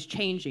is always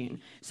changing.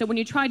 So when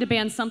you try to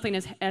ban something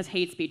as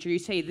hate speech, or you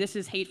say this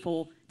is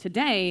hateful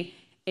today,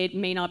 it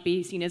may not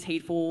be seen as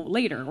hateful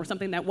later, or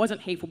something that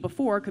wasn't hateful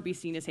before could be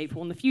seen as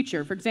hateful in the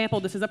future. For example,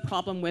 this is a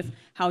problem with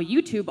how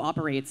YouTube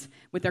operates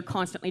with their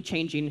constantly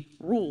changing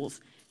rules.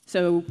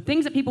 So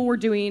things that people were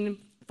doing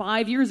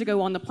 5 years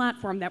ago on the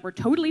platform that were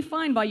totally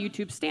fine by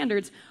YouTube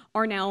standards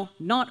are now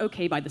not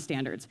okay by the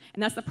standards.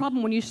 And that's the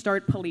problem when you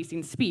start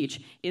policing speech,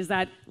 is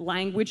that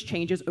language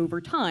changes over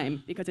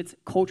time because it's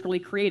culturally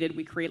created.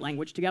 We create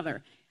language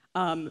together.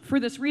 For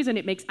this reason,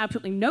 it makes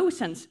absolutely no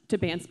sense to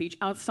ban speech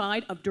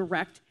outside of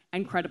direct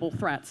and credible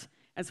threats.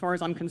 As far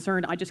as I'm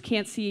concerned, I just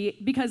can't see,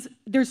 because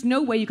there's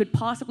no way you could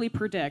possibly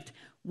predict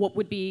what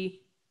would be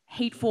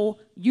hateful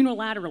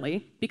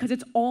unilaterally, because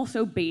it's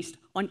also based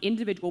on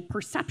individual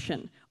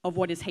perception of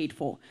what is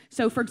hateful.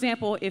 So for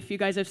example, if you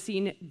guys have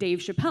seen Dave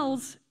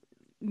Chappelle's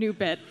new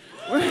bit,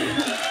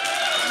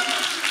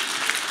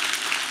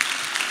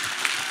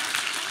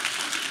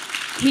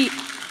 he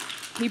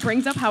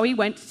brings up how he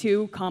went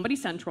to Comedy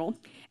Central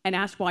and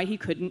asked why he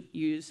couldn't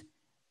use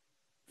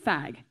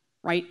fag,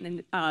 right?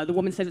 And the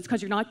woman says, it's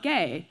because you're not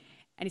gay.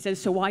 And he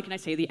says, so why can I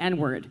say the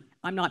N-word?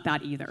 I'm not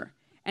that either.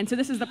 And so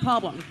this is the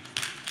problem.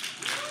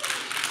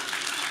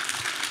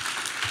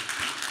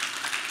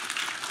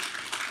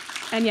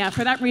 And yeah,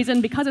 for that reason,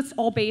 because it's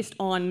all based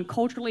on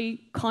culturally,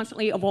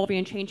 constantly evolving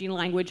and changing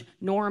language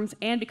norms,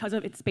 and because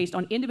it's based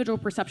on individual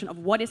perception of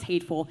what is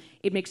hateful,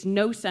 it makes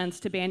no sense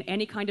to ban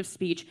any kind of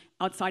speech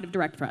outside of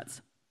direct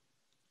threats.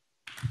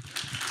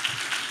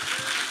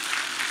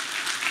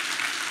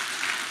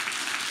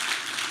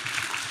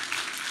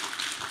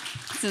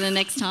 So the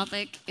next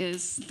topic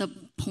is the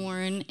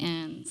porn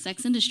and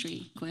sex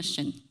industry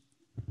question.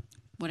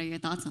 What are your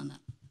thoughts on that?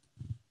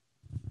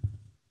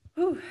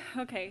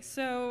 Okay,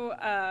 so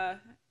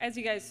as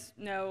you guys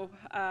know,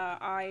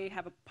 I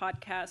have a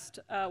podcast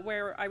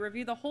where I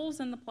review the holes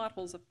and the plot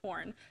holes of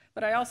porn,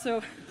 but I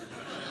also,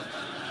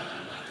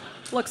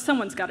 look,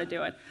 someone's got to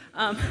do it.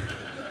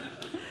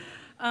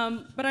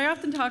 But I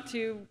often talk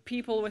to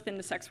people within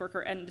the sex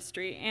worker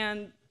industry,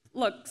 and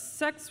look,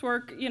 sex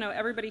work, you know,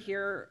 everybody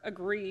here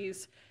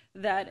agrees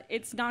that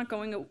it's not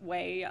going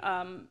away.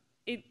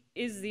 It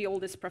is the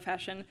oldest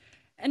profession.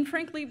 And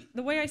frankly,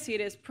 the way I see it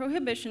is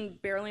prohibition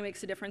barely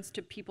makes a difference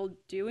to people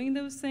doing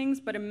those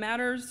things, but it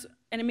matters,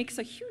 and it makes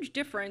a huge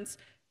difference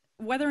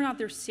whether or not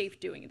they're safe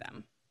doing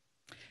them.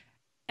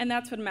 And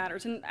that's what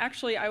matters. And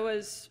actually, I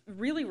was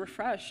really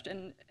refreshed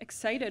and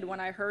excited when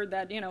I heard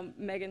that, you know,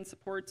 Meghan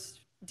supports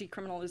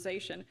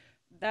decriminalization.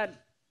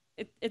 That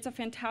it's a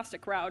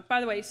fantastic route.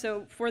 By the way,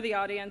 so for the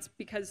audience,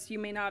 because you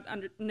may not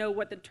know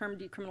what the term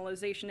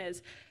decriminalization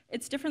is,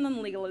 it's different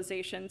than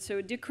legalization.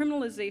 So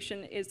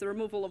decriminalization is the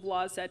removal of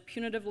laws that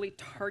punitively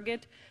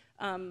target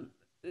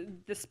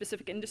the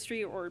specific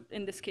industry, or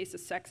in this case, the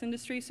sex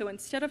industry. So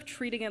instead of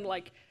treating it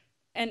like,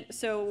 and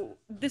so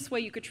this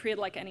way you could treat it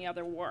like any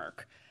other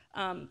work.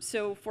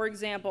 So for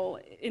example,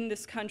 in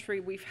this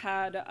country, we've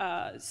had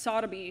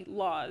sodomy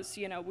laws,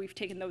 you know, we've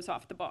taken those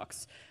off the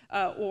books,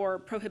 or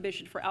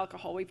prohibition for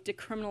alcohol. We've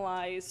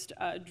decriminalized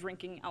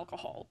drinking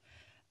alcohol.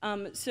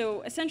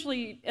 So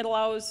essentially, it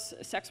allows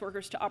sex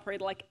workers to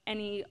operate like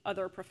any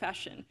other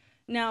profession.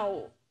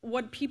 Now,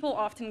 what people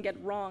often get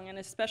wrong, and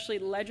especially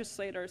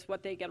legislators,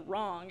 what they get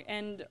wrong,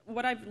 and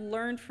what I've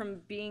learned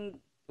from being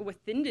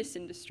within this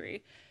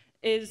industry,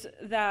 is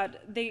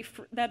that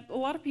that a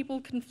lot of people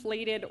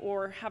conflated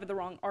or have the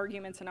wrong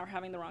arguments and are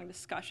having the wrong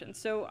discussion.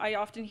 So I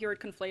often hear it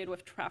conflated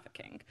with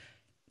trafficking.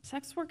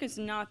 Sex work is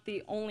not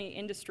the only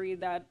industry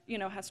that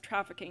has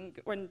trafficking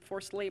or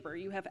forced labor.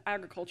 You have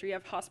agriculture, you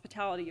have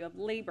hospitality, you have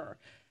labor.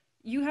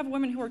 You have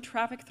women who are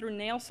trafficked through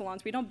nail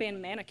salons. We don't ban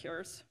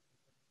manicures.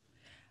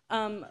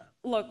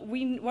 Look,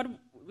 what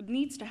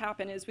needs to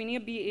happen is we need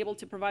to be able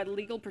to provide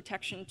legal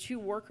protection to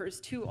workers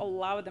to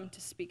allow them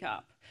to speak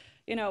up.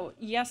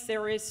 Yes,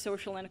 there is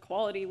social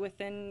inequality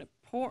within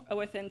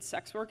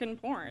sex work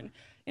and porn.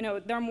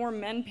 There are more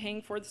men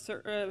paying for the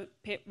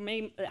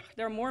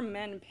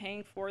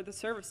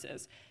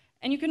services,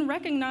 and you can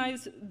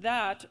recognize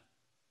that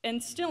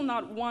and still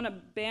not want to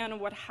ban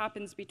what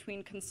happens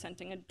between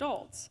consenting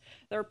adults.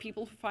 There are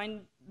people who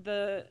find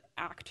the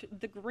act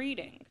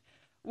degrading.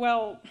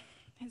 Well,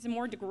 is it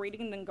more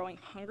degrading than going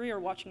hungry or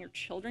watching your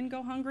children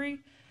go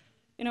hungry?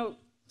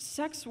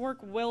 Sex work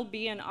will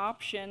be an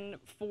option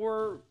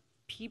for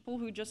people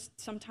who just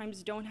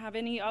sometimes don't have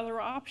any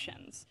other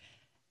options.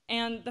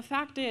 And the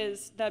fact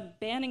is that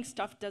banning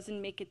stuff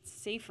doesn't make it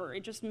safer.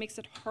 It just makes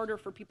it harder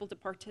for people to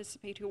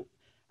participate,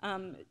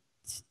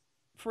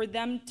 for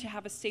them to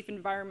have a safe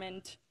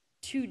environment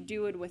to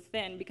do it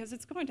within, because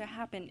it's going to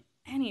happen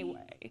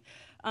anyway.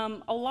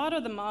 A lot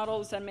of the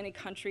models that many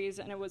countries,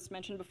 and it was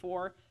mentioned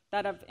before,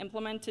 that have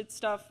implemented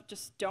stuff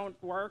just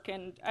don't work,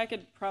 and I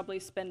could probably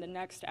spend the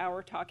next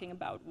hour talking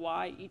about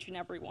why each and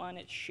every one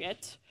is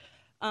shit.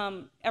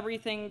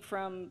 Everything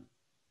from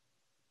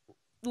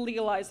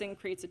legalizing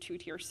creates a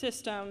two-tier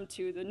system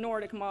to the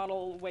Nordic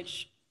model,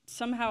 which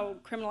somehow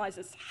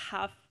criminalizes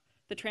half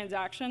the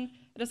transaction.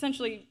 It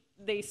essentially,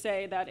 they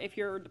say that if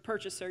you're the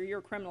purchaser,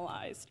 you're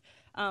criminalized.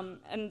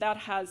 And that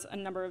has a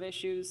number of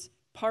issues.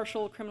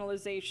 Partial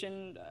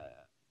criminalization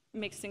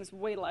makes things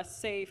way less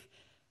safe.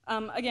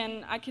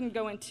 Again, I can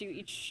go into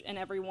each and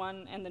every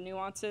one and the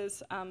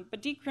nuances,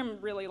 but decrim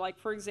really,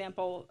 for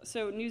example,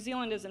 so New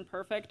Zealand isn't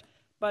perfect,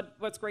 but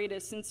what's great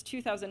is since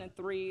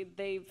 2003,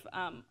 they've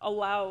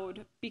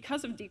allowed,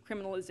 because of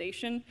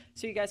decriminalization,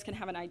 so you guys can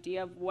have an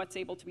idea of what's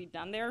able to be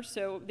done there.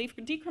 So they've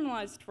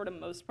decriminalized for the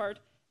most part,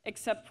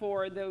 except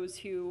for those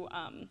who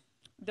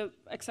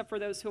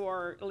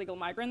are illegal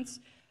migrants.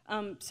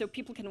 So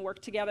people can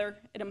work together.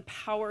 It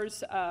empowers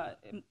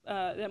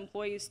the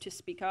employees to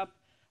speak up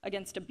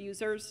against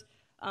abusers.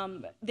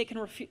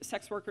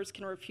 Sex workers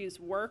can refuse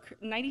work.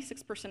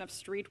 96% of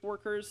street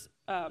workers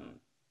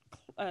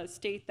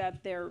state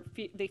that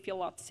they feel a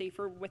lot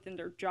safer within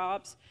their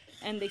jobs,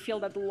 and they feel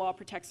that the law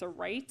protects their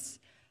rights.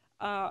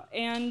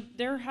 And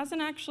there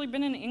hasn't actually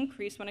been an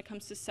increase when it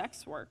comes to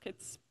sex work.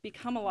 It's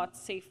become a lot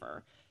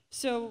safer.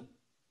 So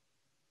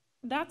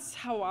that's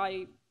how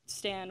I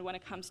stand when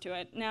it comes to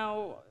it.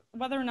 Now,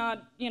 whether or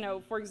not,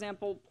 for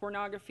example,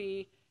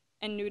 pornography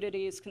and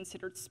nudity is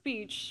considered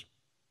speech,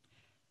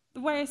 the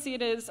way I see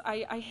it is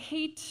I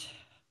hate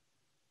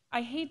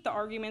the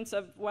arguments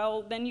of,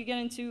 well, then you get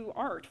into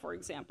art, for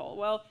example.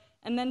 Well,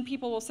 and then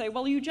people will say,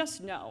 well, you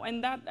just know.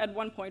 And that at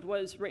one point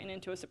was written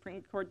into a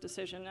Supreme Court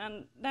decision,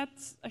 and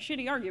that's a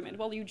shitty argument.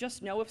 Well, you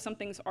just know if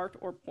something's art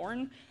or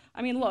porn.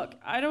 I mean, look,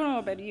 I don't know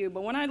about you,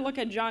 but when I look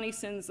at Johnny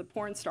Sins, the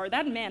porn star,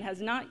 that man has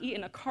not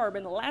eaten a carb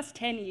in the last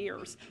 10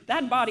 years.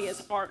 That body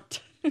is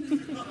art.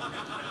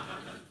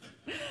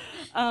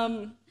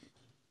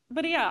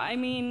 But yeah, I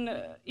mean,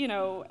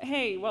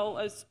 hey, well,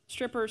 a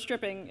stripper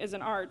stripping is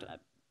an art.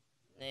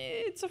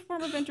 It's a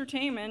form of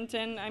entertainment,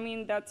 and I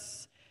mean,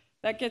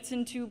 that gets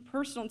into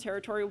personal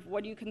territory of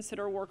what you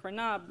consider work or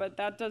not, but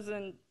that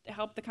doesn't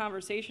help the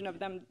conversation of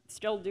them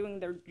still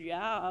doing their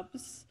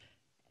jobs,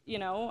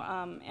 and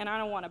I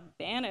don't want to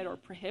ban it or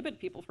prohibit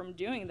people from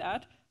doing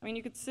that. I mean,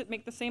 you could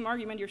make the same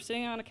argument. You're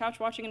sitting on a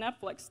couch watching a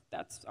Netflix.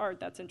 That's art.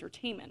 That's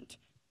entertainment.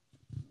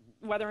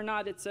 Whether or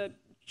not it's a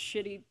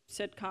shitty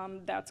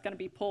sitcom that's going to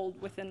be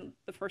pulled within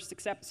the first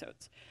 6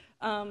 episodes.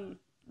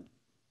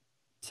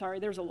 Sorry,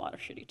 there's a lot of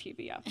shitty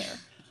TV out there.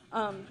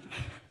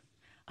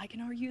 I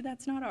can argue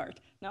that's not art.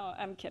 No,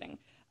 I'm kidding.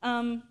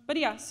 But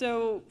yeah,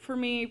 so for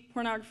me,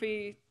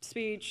 pornography,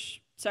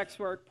 speech, sex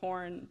work,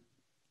 porn,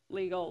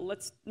 legal.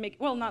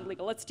 Not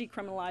legal, let's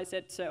decriminalize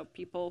it so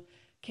people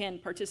can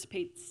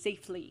participate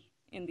safely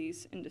in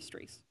these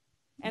industries.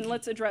 And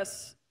let's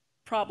address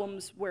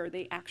problems where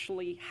they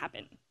actually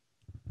happen.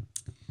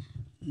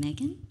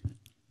 Megan?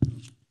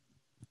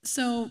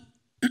 So,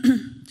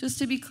 just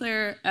to be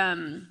clear,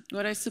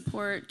 what I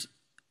support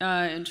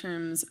in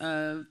terms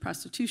of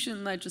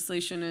prostitution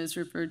legislation is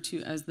referred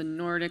to as the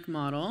Nordic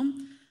model,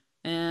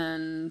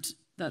 and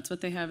that's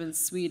what they have in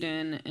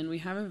Sweden, and we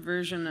have a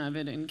version of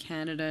it in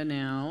Canada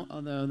now,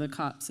 although the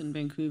cops in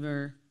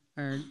Vancouver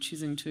are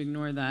choosing to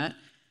ignore that.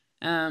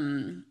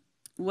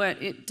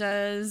 What it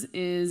does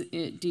is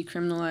it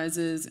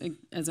decriminalizes,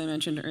 as I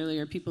mentioned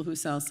earlier, people who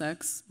sell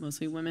sex,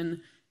 mostly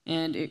women,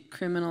 and it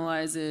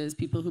criminalizes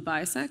people who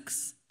buy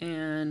sex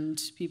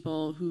and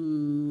people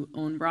who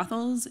own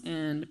brothels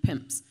and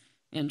pimps.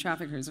 and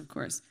traffickers, of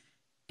course.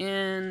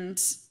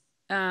 And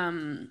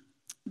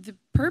the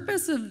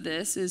purpose of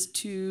this is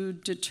to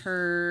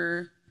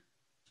deter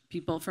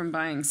people from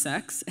buying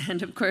sex,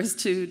 and of course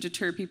to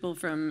deter people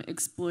from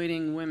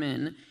exploiting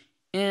women.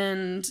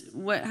 And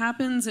what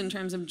happens in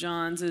terms of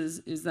Johns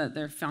is that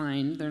they're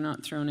fined, they're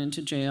not thrown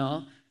into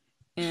jail.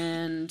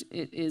 And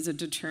it is a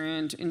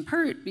deterrent in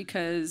part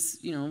because,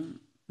 you know,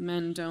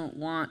 men don't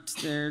want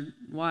their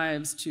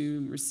wives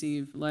to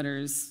receive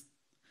letters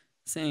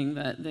saying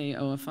that they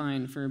owe a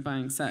fine for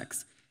buying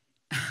sex.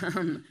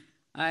 I'm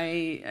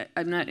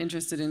not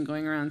interested in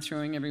going around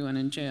throwing everyone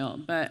in jail,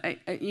 but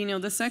you know,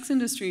 the sex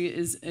industry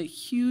is a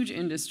huge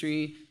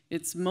industry.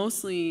 It's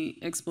mostly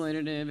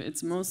exploitative.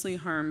 It's mostly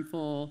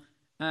harmful.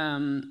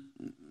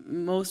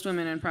 Most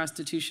women in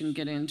prostitution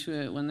get into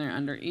it when they're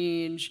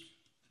underage.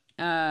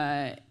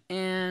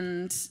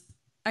 And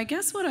I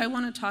guess what I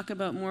want to talk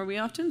about more, we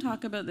often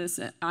talk about this,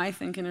 I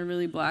think, in a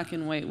really black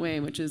and white way,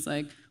 which is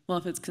like, well,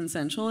 if it's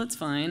consensual, it's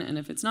fine, and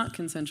if it's not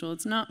consensual,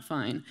 it's not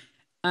fine.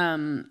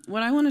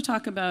 What I want to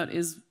talk about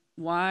is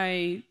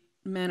why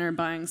men are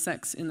buying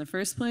sex in the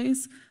first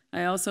place.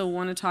 I also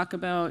want to talk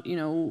about, you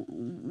know,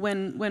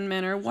 when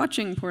men are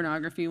watching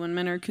pornography, when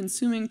men are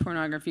consuming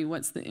pornography,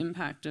 what's the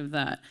impact of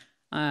that?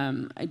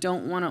 I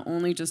don't want to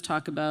only just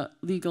talk about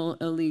legal,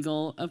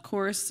 illegal. Of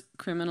course,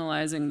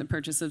 criminalizing the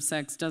purchase of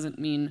sex doesn't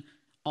mean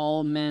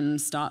all men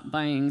stop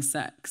buying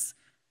sex.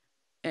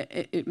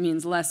 It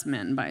means less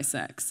men buy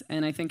sex.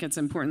 And I think it's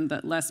important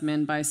that less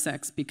men buy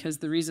sex because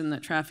the reason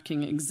that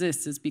trafficking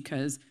exists is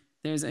because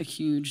there's a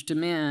huge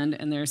demand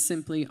and there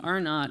simply are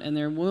not, and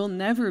there will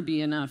never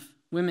be enough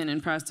women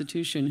in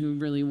prostitution who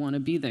really want to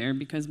be there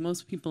because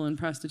most people in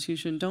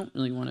prostitution don't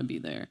really want to be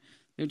there.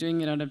 They're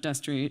doing it out of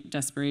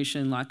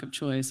desperation, lack of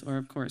choice, or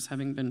of course,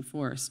 having been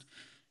forced.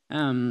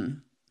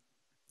 And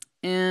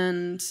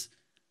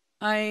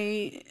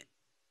I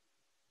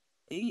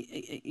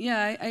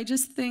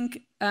just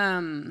think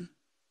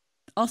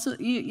also,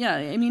 yeah,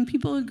 I mean,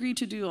 people agree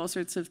to do all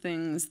sorts of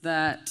things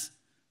that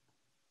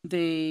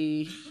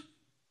they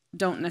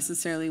don't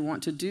necessarily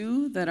want to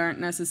do, that aren't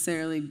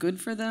necessarily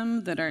good for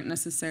them, that aren't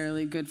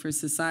necessarily good for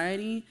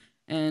society.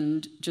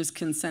 And just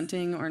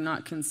consenting or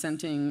not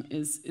consenting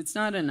it's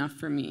not enough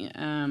for me.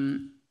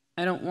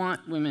 I don't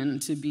want women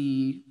to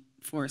be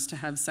forced to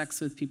have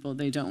sex with people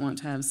they don't want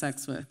to have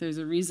sex with. There's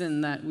a reason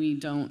that we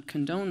don't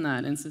condone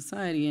that in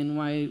society and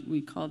why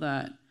we call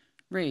that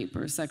rape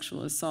or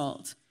sexual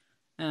assault.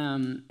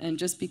 And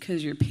just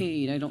because you're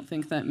paid, I don't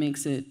think that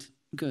makes it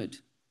good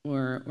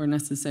or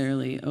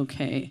necessarily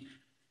okay.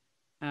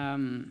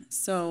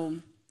 So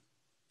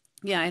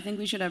yeah, I think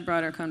we should have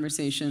broader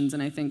conversations,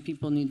 and I think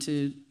people need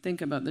to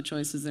think about the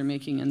choices they're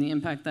making and the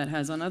impact that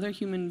has on other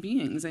human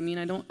beings. I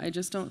mean, I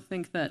just don't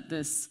think that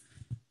this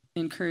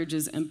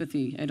encourages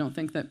empathy. I don't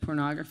think that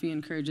pornography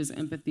encourages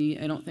empathy.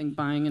 I don't think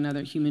buying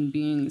another human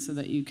being so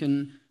that you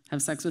can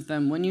have sex with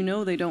them when you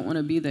know they don't want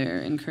to be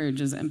there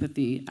encourages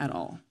empathy at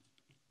all.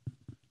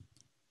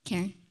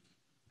 Karen?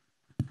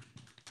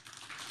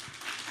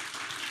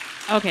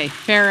 Okay,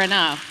 fair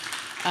enough.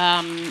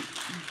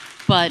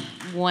 But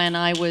when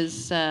I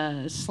was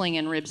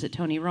slinging ribs at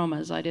Tony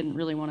Roma's, I didn't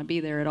really want to be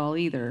there at all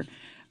either.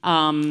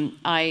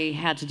 I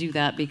had to do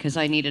that because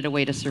I needed a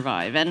way to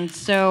survive. And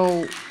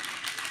so,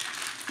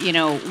 you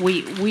know,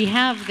 we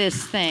have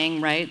this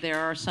thing, right? There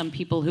are some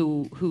people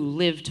who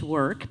live to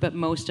work, but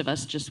most of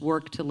us just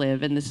work to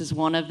live. And this is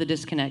one of the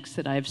disconnects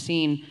that I've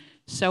seen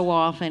so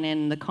often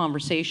in the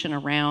conversation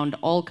around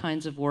all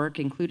kinds of work,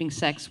 including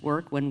sex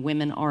work, when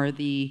women are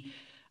the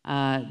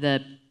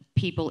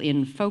people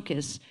in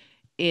focus,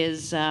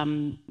 is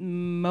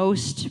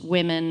most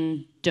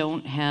women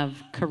don't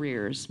have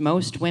careers.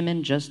 Most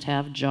women just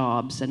have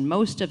jobs, and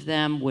most of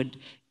them would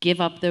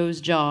give up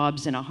those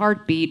jobs in a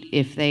heartbeat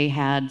if they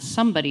had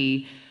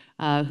somebody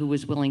who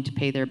was willing to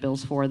pay their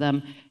bills for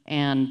them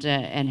and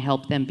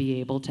help them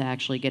be able to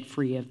actually get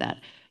free of that.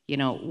 You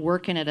know,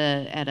 working at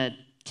a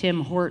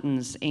Tim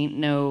Hortons ain't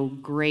no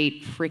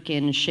great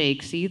frickin'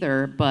 shakes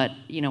either, but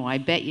you know, I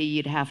bet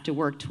you'd have to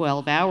work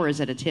 12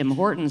 hours at a Tim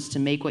Hortons to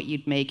make what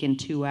you'd make in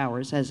 2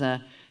 hours as a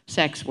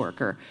sex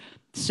worker.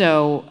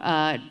 So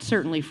it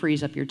certainly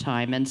frees up your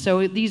time. And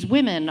so these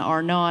women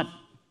are not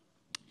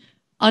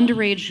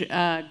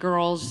underage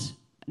girls,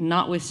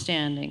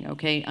 notwithstanding,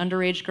 okay?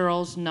 Underage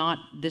girls,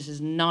 this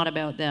is not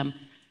about them,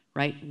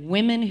 right?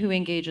 Women who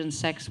engage in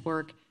sex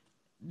work,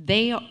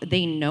 they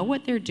know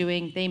what they're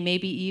doing. They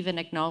maybe even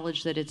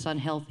acknowledge that it's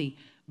unhealthy,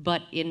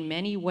 but in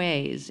many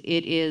ways,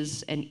 it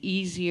is an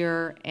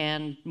easier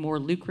and more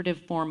lucrative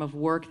form of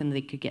work than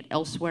they could get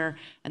elsewhere.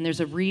 And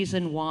there's a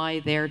reason why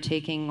they're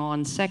taking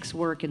on sex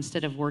work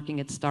instead of working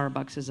at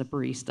Starbucks as a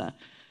barista,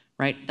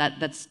 right?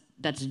 That's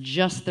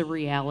just the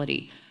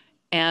reality.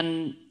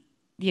 And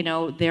you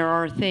know, there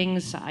are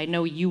things, I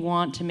know you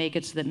want to make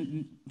it so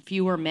that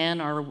fewer men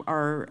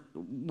are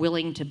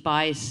willing to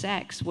buy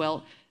sex.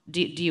 Well,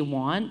 do you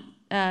want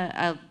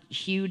a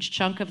huge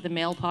chunk of the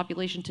male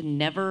population to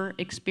never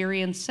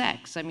experience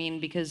sex? I mean,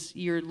 because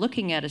you're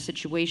looking at a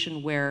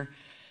situation where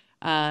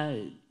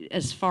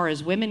As far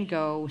as women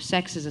go,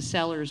 sex is a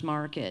seller's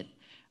market.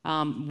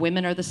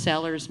 Women are the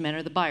sellers, men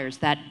are the buyers.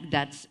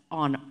 That's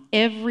on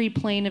every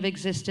plane of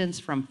existence,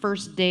 from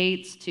first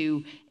dates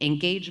to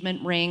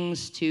engagement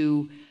rings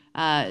to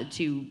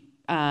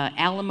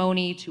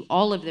alimony, to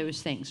all of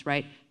those things,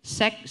 right?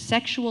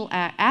 Sexual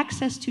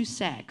access to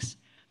sex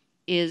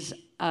is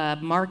a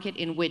market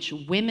in which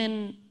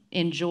women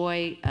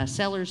enjoy a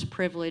seller's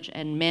privilege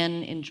and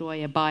men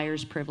enjoy a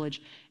buyer's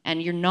privilege.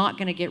 And you're not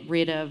going to get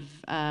rid of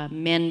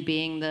men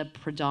being the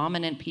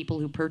predominant people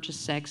who purchase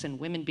sex and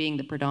women being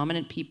the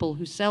predominant people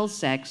who sell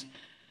sex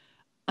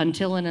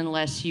until and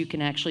unless you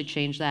can actually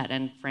change that.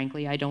 And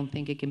frankly, I don't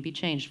think it can be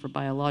changed for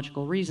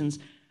biological reasons.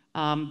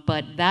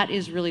 But that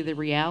is really the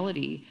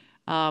reality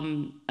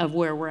of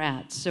where we're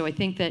at. So I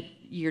think that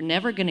you're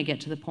never going to get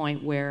to the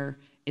point where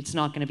it's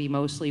not going to be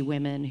mostly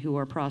women who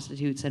are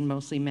prostitutes and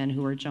mostly men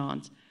who are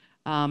Johns.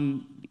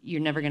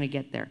 You're never going to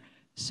get there.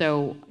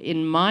 So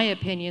in my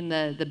opinion,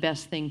 the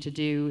best thing to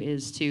do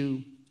is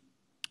to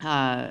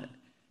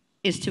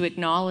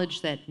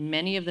acknowledge that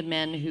many of the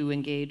men who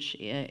engage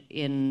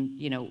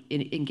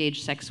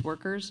engage sex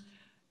workers,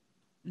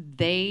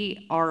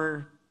 they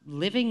are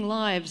living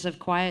lives of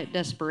quiet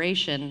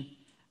desperation,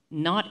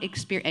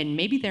 and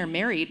maybe they're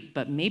married,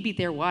 but maybe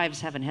their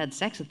wives haven't had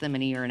sex with them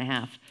in a year and a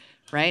half,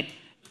 right?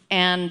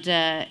 And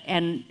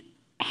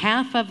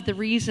half of the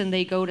reason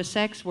they go to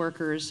sex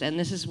workers, and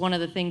this is one of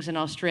the things an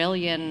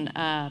Australian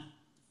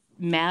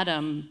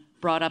madam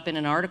brought up in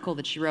an article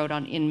that she wrote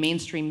in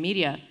mainstream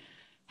media,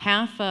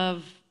 half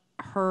of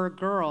her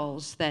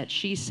girls that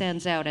she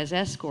sends out as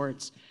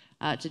escorts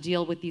to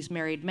deal with these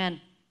married men,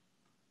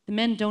 the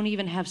men don't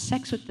even have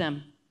sex with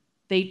them.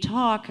 They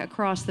talk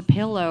across the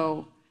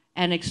pillow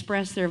and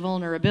express their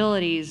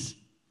vulnerabilities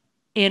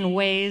in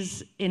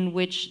ways in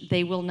which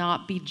they will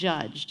not be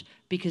judged,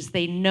 because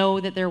they know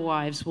that their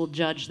wives will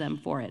judge them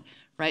for it,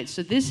 right?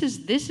 So this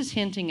is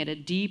hinting at a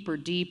deeper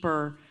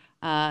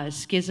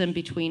schism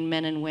between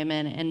men and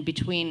women, and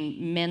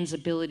between men's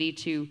ability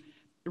to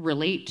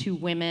relate to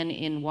women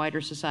in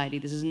wider society.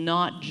 This is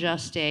not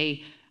just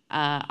I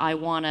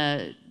want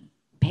to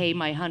pay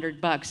my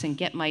 $100 and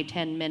get my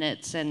 10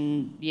 minutes,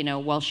 and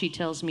while she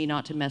tells me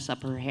not to mess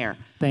up her hair.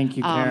 Thank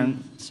you,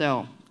 Karen.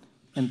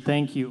 And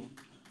thank you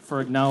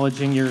for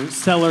acknowledging your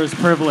seller's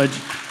privilege.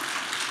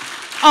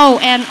 Oh,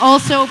 and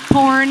also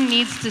porn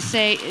needs to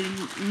say,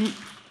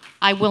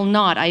 I will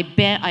not. I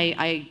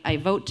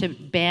vote to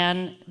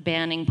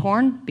banning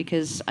porn,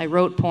 because I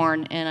wrote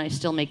porn and I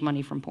still make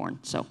money from porn.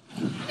 So.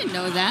 I didn't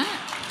know that.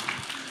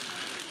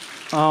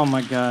 Oh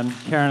my God,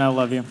 Karen, I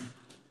love you.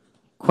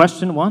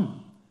 Question 1.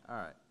 All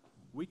right,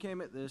 we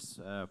came at this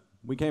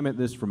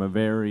from a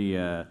very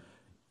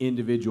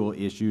individual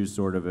issues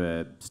sort of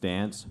a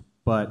stance,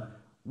 but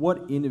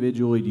what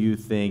individually do you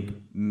think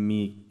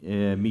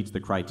meets the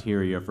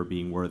criteria for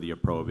being worthy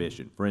of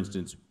prohibition? For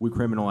instance, we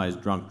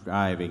criminalize drunk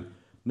driving,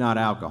 not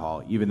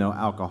alcohol, even though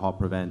alcohol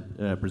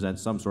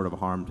presents some sort of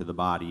harm to the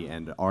body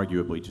and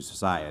arguably to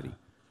society.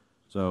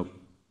 So,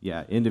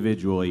 yeah,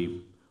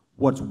 individually,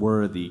 what's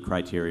worthy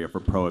criteria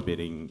for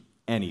prohibiting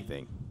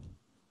anything?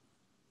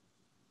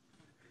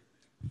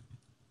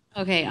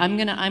 Okay, I'm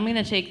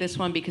gonna take this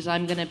one, because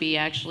I'm gonna be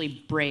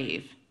actually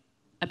brave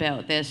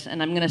about this,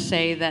 and I'm going to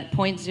say that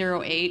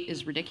 0.08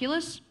 is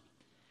ridiculous.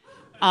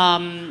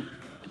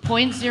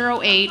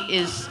 0.08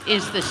 is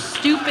the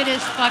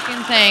stupidest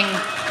fucking thing.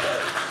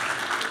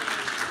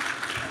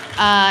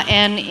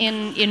 And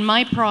in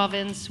my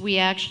province, we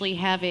actually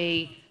have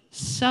a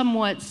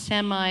somewhat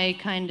semi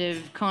kind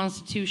of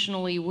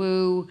constitutionally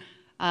woo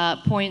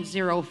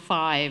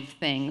 0.05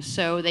 thing.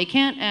 So they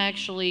can't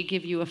actually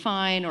give you a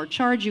fine or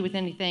charge you with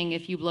anything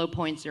if you blow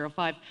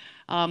 0.05.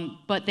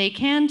 But they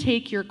can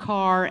take your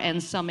car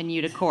and summon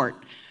you to court,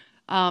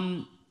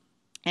 and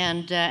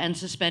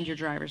suspend your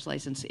driver's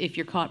license if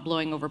you're caught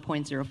blowing over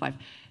 0.05.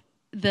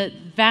 The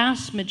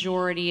vast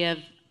majority of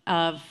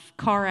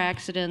car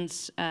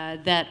accidents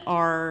that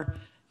are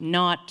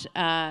not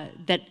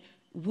that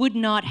would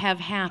not have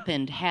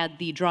happened had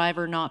the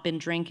driver not been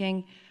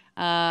drinking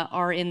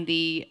are in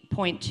the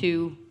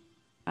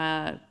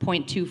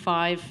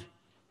 0.25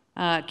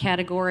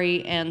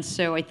 category, and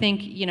so I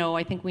think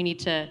we need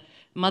to.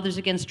 Mothers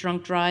Against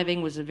Drunk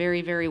Driving was a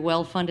very, very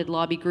well-funded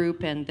lobby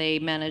group, and they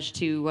managed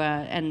to,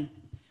 and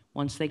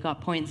once they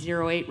got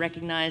 0.08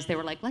 recognized, they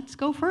were like, let's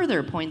go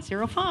further,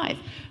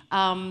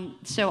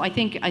 0.05. So I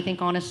think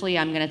honestly,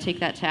 I'm going to take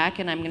that tack,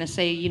 and I'm going to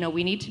say,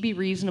 we need to be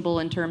reasonable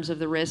in terms of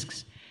the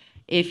risks.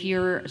 If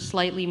you're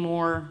slightly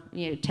more,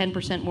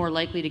 10% more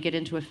likely to get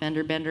into a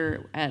fender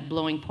bender at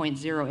blowing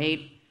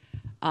 0.08,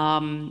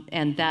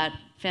 and that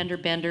fender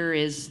bender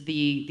is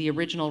the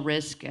original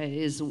risk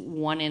is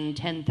 1 in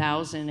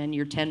 10,000, and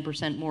you're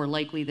 10% more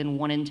likely than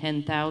 1 in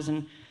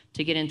 10,000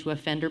 to get into a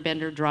fender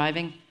bender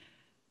driving.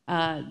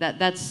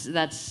 That's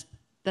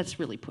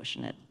really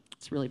pushing it.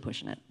 It's really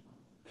pushing it.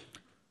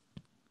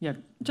 Yeah.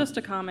 Just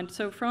a comment.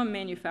 So from a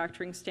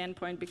manufacturing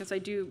standpoint, because I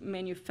do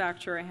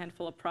manufacture a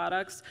handful of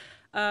products,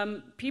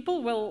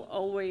 people will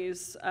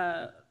always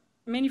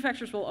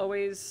manufacturers will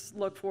always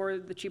look for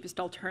the cheapest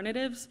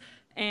alternatives,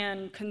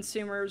 and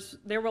consumers,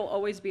 there will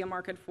always be a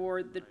market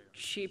for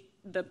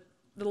the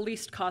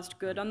least cost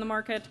good on the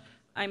market.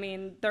 I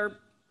mean,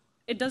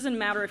 it doesn't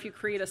matter if you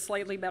create a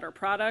slightly better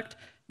product,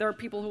 there are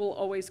people who will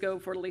always go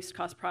for the least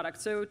cost product.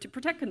 So to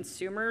protect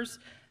consumers,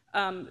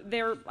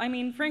 I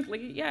mean,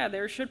 frankly, yeah,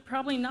 there should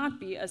probably not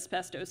be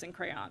asbestos in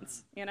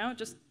crayons, you know,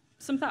 just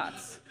some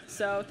thoughts.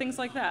 So things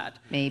like that.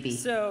 Maybe.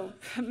 So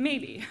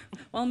maybe.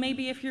 Well,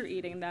 maybe if you're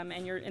eating them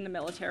and you're in the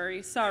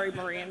military. Sorry,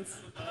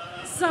 Marines.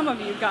 Some of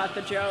you got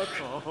the joke.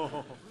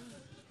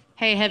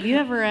 Hey, have you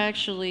ever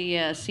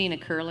actually seen a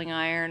curling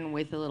iron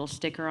with a little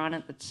sticker on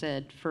it that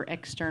said, "For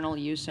external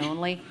use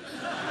only"?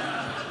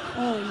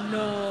 Oh,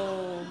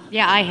 no.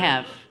 Yeah, I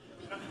have.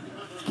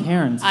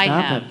 Karen, stop I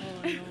have.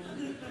 it.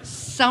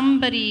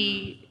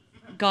 Somebody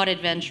got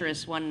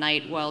adventurous one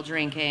night while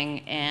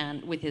drinking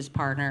and with his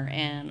partner,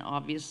 and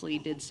obviously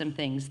did some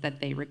things that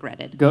they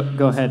regretted. Go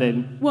ahead,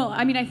 Aydin. Well,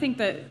 I mean, I think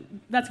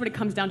that's what it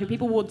comes down to.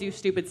 People will do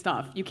stupid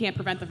stuff. You can't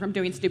prevent them from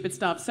doing stupid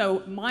stuff.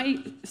 So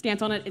my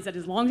stance on it is that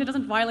as long as it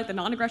doesn't violate the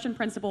non-aggression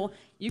principle,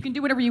 you can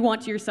do whatever you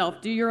want to yourself.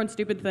 Do your own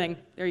stupid thing.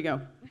 There you go.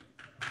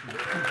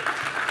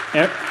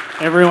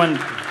 Everyone,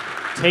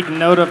 take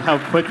note of how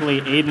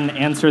quickly Aydin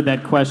answered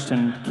that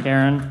question.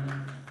 Karen?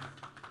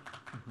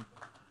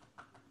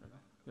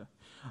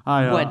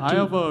 Hi, I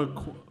have a.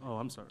 Oh,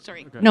 I'm sorry.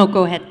 Sorry. Okay. No,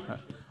 go ahead.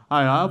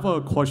 Hi, I have a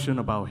question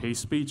about hate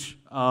speech.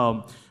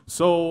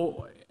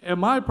 So, in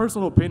my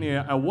personal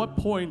opinion, at what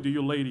point do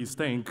you ladies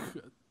think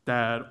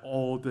that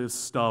all this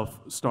stuff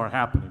start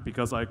happening?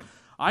 Because, like,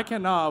 I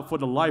cannot, for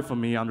the life of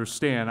me,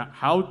 understand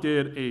how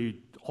did a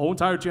whole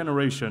entire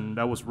generation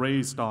that was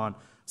raised on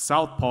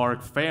South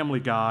Park, Family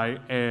Guy,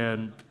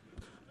 and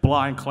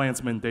Blind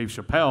Klansman Dave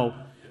Chappelle,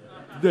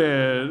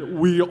 that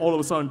we all of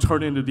a sudden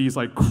turn into these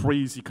like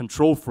crazy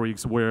control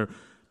freaks where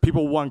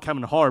people want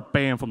Kevin Hart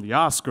banned from the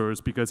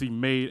Oscars because he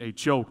made a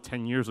joke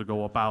 10 years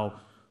ago about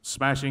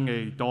smashing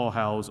a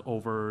dollhouse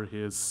over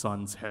his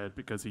son's head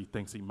because he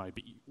thinks he might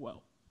be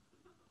well.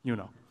 You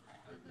know.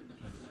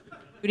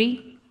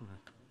 Rudy?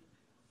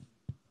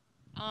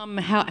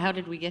 How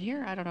did we get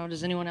here? I don't know.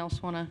 Does anyone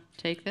else want to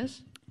take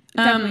this?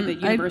 Definitely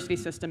the university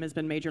system has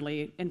been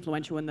majorly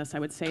influential in this, I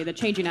would say. The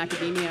changing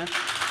academia.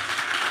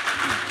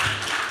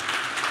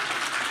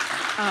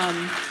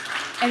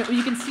 And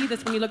you can see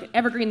this when you look at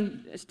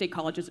Evergreen State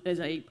College is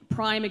a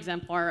prime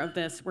exemplar of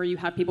this, where you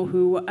have people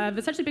who have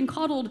essentially been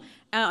coddled.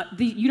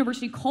 The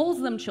university calls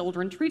them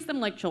children, treats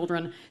them like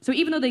children. So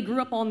even though they grew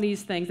up on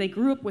these things, they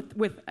grew up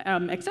with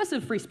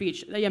excessive free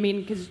speech. I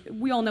mean, because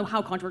we all know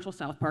how controversial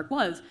South Park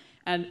was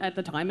at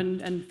the time,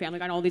 and Family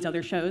Guy and all these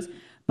other shows.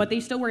 But they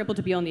still were able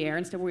to be on the air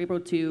and still were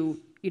able to,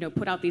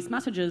 put out these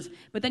messages.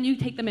 But then you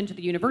take them into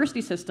the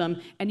university system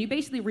and you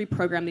basically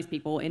reprogram these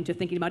people into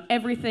thinking about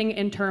everything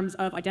in terms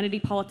of identity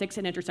politics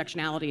and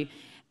intersectionality.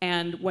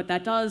 And what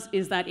that does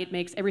is that it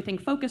makes everything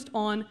focused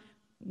on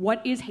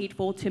what is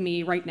hateful to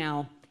me right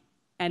now,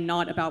 and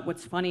not about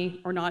what's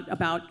funny or not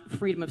about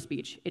freedom of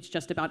speech. It's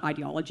just about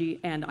ideology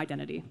and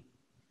identity.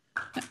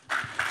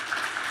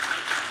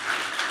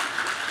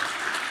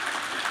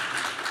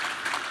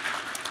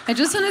 I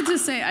just wanted to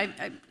say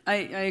I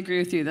agree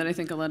with you that I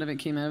think a lot of it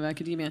came out of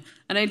academia.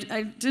 And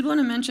I did want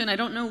to mention, I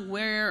don't know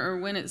where or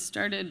when it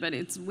started, but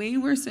it's way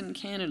worse in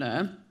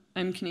Canada.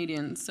 I'm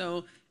Canadian,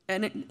 so,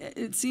 and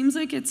it seems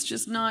like it's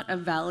just not a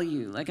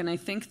value. And I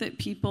think that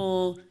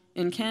people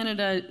in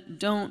Canada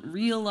don't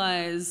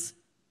realize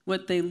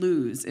what they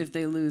lose if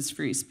they lose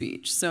free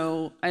speech.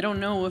 So I don't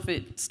know if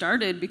it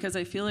started, because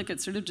I feel like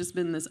it's sort of just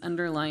been this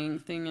underlying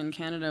thing in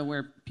Canada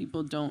where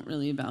people don't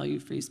really value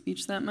free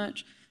speech that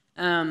much.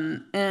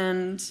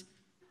 And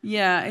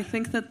yeah, I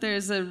think that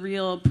there's a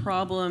real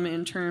problem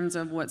in terms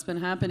of what's been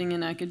happening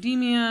in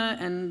academia,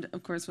 and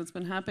of course what's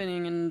been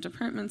happening in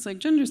departments like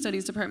gender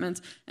studies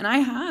departments. And I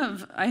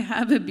have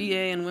a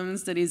BA in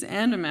women's studies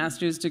and a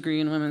master's degree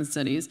in women's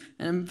studies,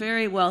 and I'm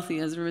very wealthy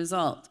as a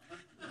result.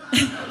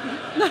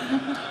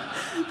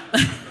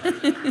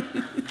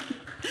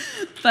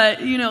 But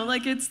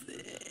it's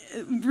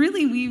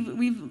really,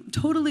 we've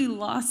totally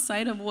lost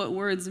sight of what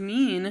words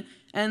mean,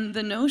 and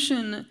the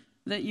notion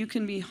that you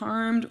can be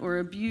harmed or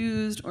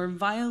abused or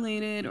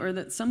violated, or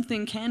that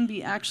something can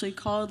be actually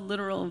called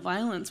literal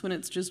violence when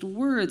it's just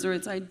words or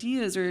it's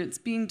ideas or it's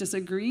being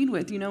disagreed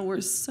with.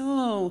 We're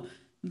so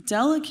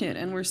delicate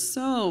and we're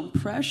so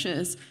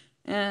precious.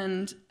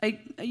 And I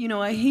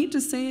hate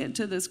to say it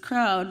to this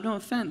crowd, no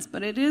offense,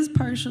 but it is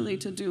partially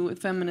to do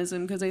with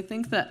feminism, because I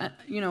think that,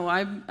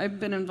 I've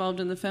been involved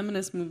in the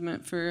feminist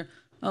movement for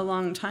a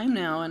long time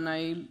now, and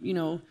a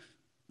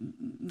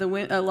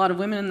lot of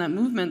women in that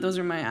movement, those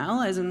are my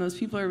allies, and those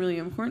people are really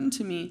important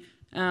to me.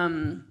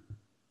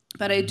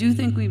 But I do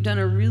think we've done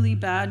a really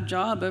bad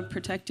job of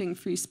protecting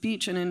free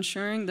speech and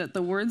ensuring that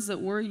the words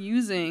that we're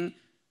using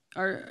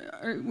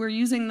we're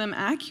using them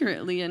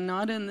accurately and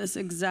not in this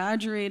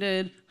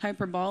exaggerated,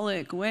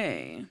 hyperbolic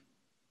way.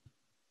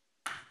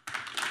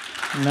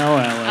 No,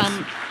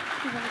 Alice.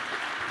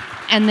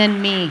 And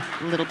then me,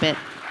 a little bit.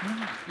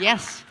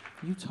 Yes.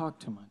 You talk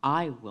too much.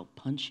 I will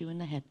punch you in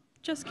the head.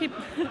 just keep.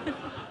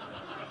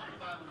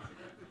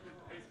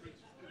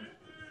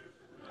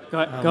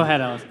 Go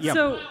ahead, Alice. Yeah.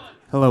 So,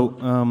 Hello,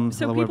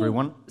 so hello people,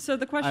 everyone. So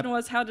the question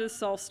was, how does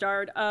this all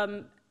start?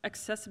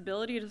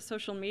 Accessibility to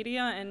social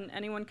media, and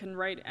anyone can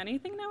write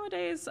anything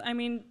nowadays. I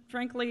mean,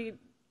 frankly,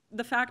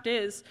 the fact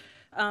is,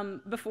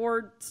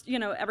 before,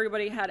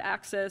 everybody had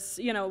access,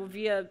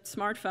 via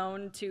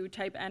smartphone to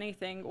type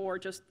anything or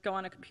just go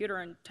on a computer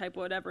and type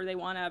whatever they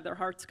want out of their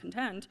heart's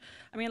content.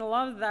 I mean, a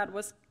lot of that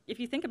was, if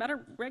you think about it,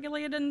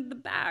 regulated in the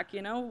back,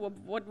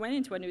 what went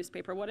into a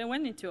newspaper, what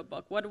went into a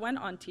book, what went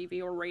on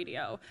TV or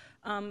radio.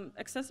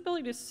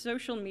 Accessibility to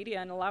social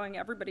media and allowing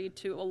everybody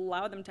to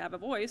allow them to have a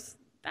voice,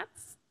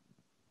 that's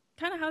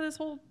kind of how this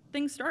whole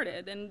thing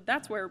started. And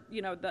that's where,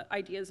 the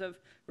ideas of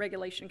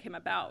regulation came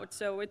about.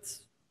 So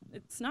it's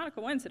not a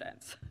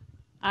coincidence.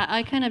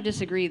 I kind of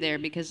disagree there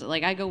because,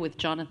 I go with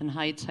Jonathan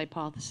Haidt's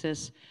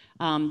hypothesis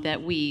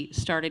that we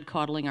started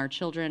coddling our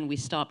children, we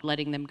stopped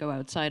letting them go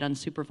outside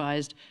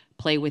unsupervised,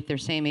 play with their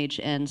same age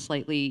and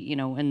slightly,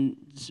 and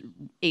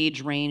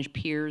age range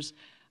peers.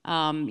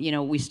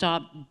 We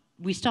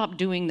stopped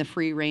doing the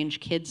free range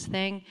kids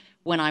thing.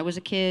 When I was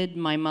a kid,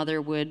 my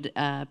mother would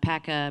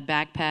pack a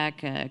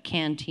backpack, a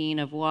canteen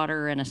of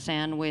water, and a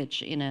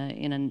sandwich in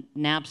a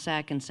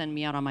knapsack and send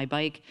me out on my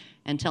bike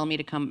and tell me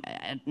to come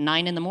at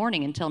 9 in the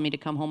morning and tell me to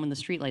come home when the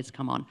streetlights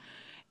come on.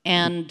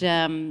 And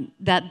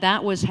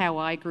that was how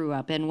I grew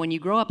up. And when you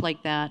grow up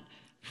like that,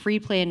 free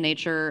play in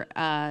nature,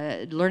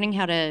 learning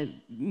how to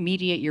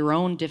mediate your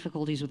own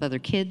difficulties with other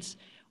kids,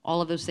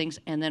 all of those things,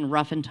 and then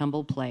rough and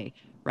tumble play,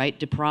 right?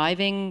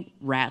 Depriving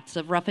rats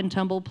of rough and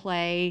tumble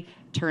play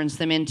turns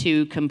them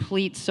into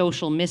complete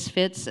social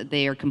misfits.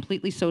 They are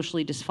completely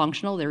socially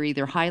dysfunctional. They're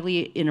either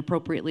highly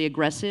inappropriately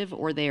aggressive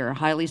or they are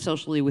highly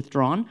socially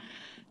withdrawn.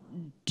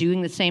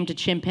 Doing the same to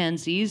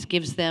chimpanzees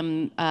gives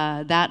them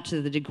that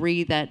to the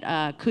degree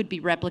that could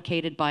be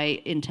replicated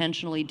by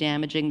intentionally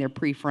damaging their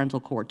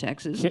prefrontal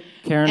cortexes.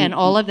 Karen, and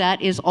all of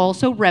that is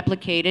also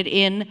replicated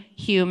in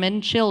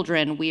human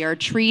children. We are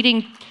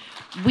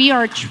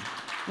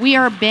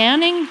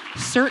banning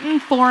certain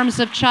forms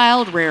of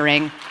child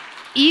rearing,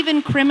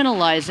 even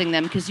criminalizing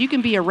them, because you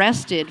can be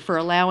arrested for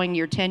allowing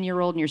your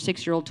 10-year-old and your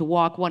 6-year-old to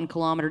walk 1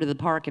 kilometer to the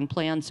park and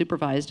play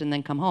unsupervised and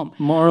then come home.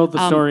 Moral of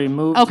the story,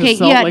 move to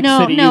Salt Lake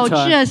City,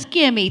 Utah. Just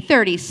give me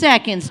 30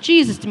 seconds.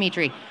 Jesus,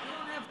 Dimitri.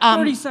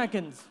 30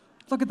 seconds.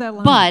 Look at that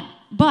line.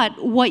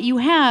 But what you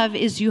have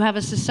is you have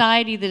a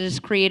society that is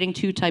creating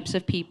two types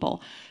of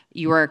people.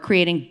 You are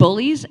creating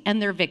bullies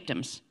and their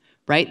victims,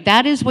 right?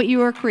 That is what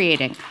you are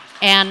creating.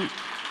 And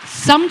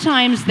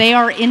sometimes they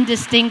are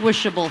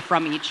indistinguishable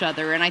from each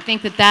other, and I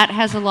think that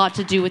has a lot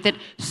to do with it.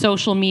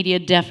 Social media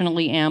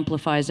definitely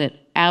amplifies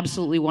it,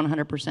 absolutely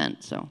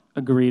 100%. So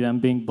agreed. I'm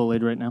being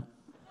bullied right now.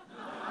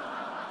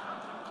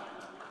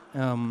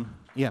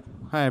 Yeah.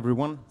 Hi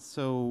everyone.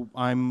 So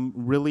I'm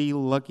really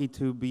lucky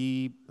to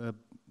be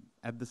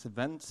at this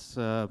event.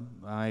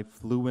 I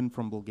flew in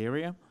from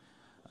Bulgaria.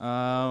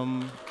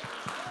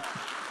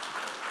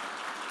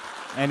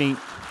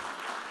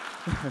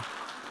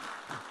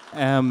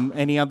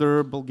 Any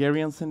other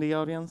Bulgarians in the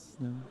audience?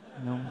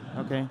 No.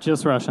 Okay.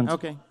 Just Russians.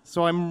 Okay.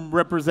 So I'm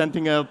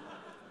representing a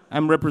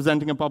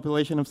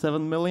population of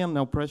 7 million.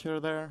 No pressure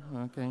there.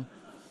 Okay.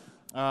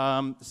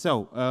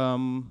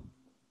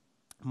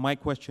 My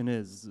question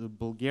is: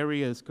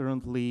 Bulgaria is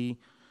currently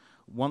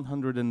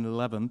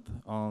 111th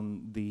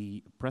on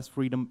the Press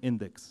Freedom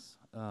Index,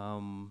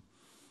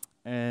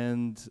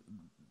 and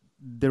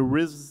there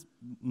is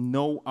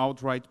no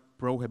outright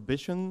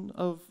prohibition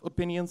of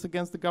opinions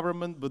against the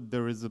government, but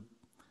there is a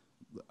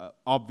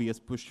obvious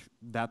push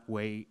that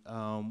way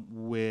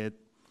with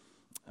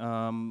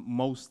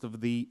most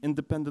of the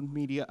independent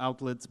media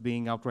outlets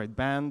being outright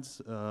banned,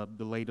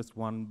 the latest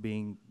one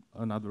being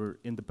another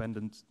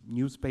independent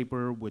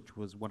newspaper, which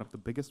was one of the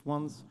biggest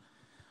ones.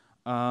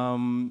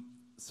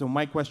 So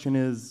my question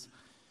is,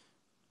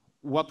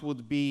 what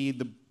would be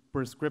the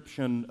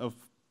prescription of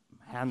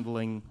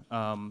handling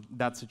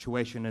that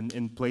situation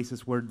in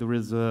places where there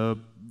is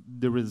an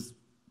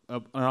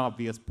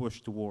obvious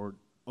push toward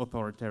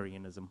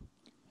authoritarianism?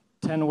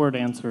 10-word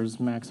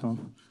answers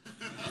maximum.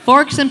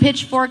 Forks and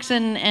pitchforks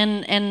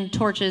and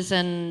torches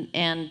and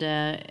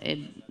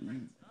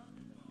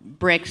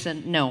bricks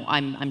and no,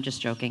 I'm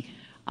just joking.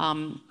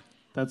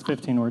 That's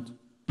 15 words.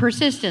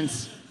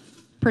 Persistence.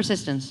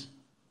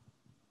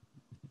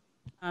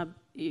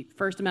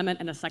 First Amendment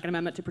and a Second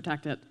Amendment to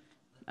protect it.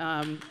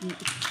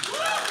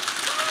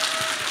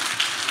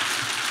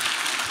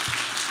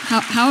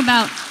 How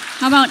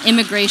about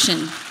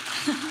immigration?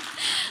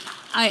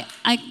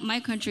 My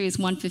country is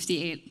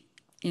 158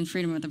 in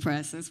freedom of the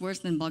press. It's worse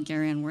than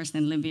Bulgaria and worse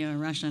than Libya,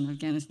 Russia, and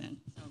Afghanistan.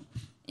 So,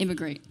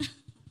 immigrate.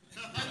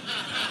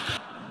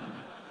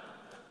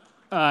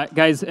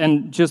 Guys,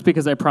 and just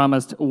because I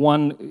promised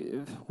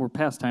we're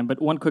past time,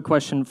 but one quick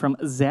question from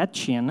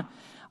Zachin.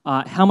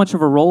 How much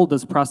of a role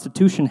does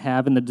prostitution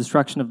have in the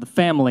destruction of the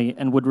family,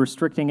 and would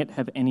restricting it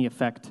have any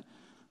effect?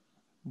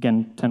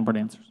 Again, 10-word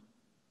answers.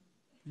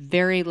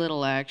 Very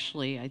little,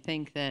 actually. I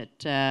think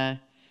that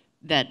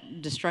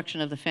that destruction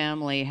of the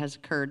family has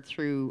occurred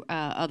through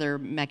other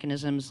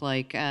mechanisms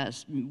like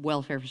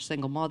welfare for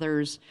single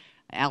mothers,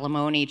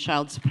 alimony,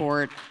 child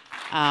support.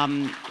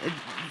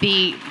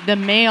 The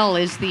male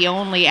is the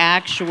only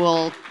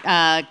actual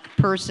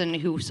person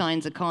who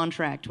signs a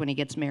contract when he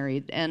gets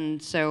married,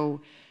 and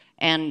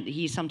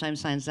he sometimes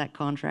signs that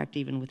contract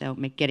even without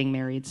getting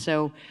married.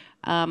 So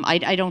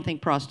I don't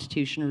think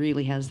prostitution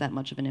really has that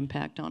much of an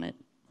impact on it.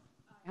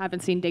 I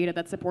haven't seen data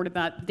that supported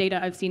that. Data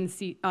I've seen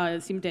seem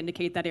to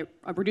indicate that it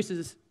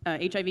reduces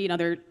HIV and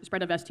other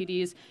spread of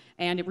STDs,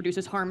 and it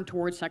reduces harm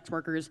towards sex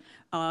workers,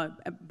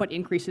 but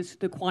increases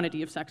the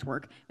quantity of sex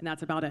work, and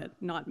that's about it.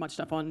 Not much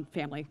stuff on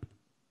family.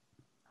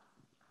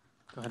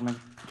 Go ahead,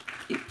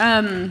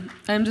 Meg.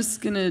 I'm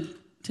just going to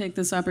take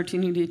this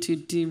opportunity to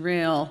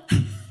derail.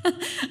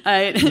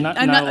 Not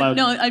allowed.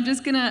 No, I'm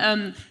just going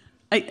to...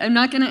 I'm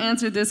not going to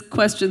answer this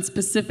question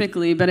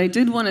specifically, but I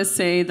did want to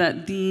say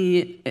that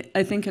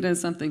I think it has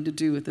something to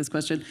do with this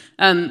question.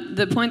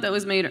 The point that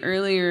was made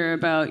earlier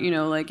about,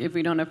 like if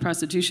we don't have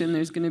prostitution,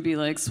 there's going to be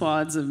like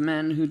swaths of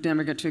men who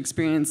never get to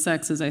experience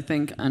sex is, I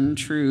think,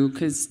 untrue,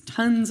 because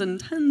tons and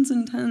tons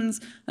and tons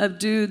of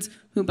dudes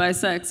who buy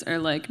sex are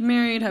like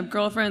married, have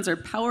girlfriends, are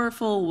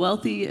powerful,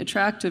 wealthy,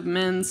 attractive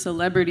men,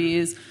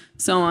 celebrities,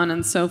 so on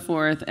and so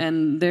forth,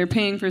 and they're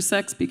paying for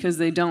sex because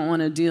they don't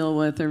want to deal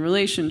with a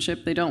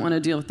relationship, they don't want to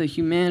deal with the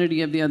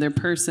humanity of the other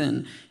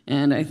person,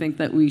 and I think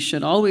that we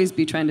should always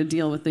be trying to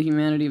deal with the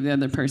humanity of the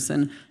other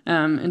person.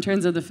 In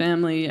terms of the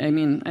family, I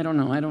mean, I don't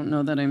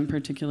know that I'm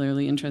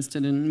particularly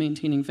interested in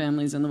maintaining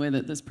families in the way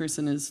that this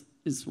person is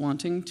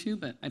wanting to,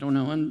 but I don't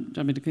know, I'm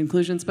jumping to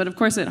conclusions, but of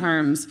course it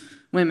harms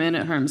women,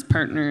 it harms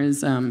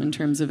partners. In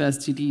terms of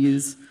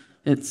STDs,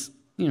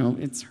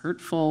 it's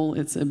hurtful,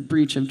 it's a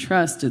breach of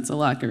trust, it's a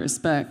lack of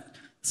respect,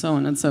 so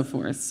on and so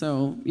forth.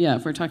 So yeah,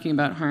 if we're talking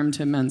about harm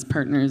to men's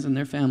partners and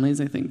their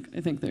families, I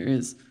think there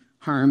is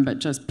harm, but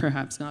just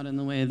perhaps not in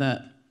the way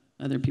that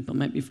other people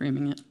might be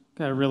framing it.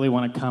 I really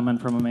want to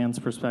comment from a man's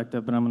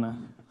perspective, but I'm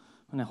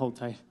gonna hold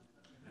tight.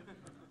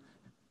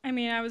 I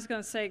mean, I was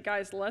going to say,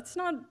 guys, let's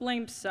not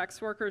blame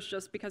sex workers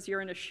just because you're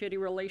in a shitty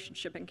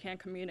relationship and can't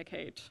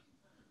communicate.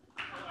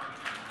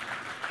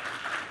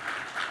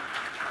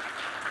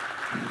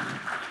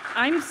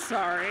 I'm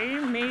sorry,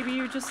 maybe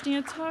you just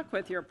need to talk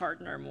with your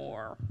partner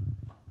more.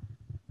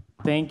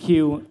 Thank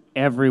you,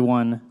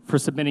 everyone, for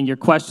submitting your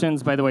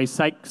questions. By the way,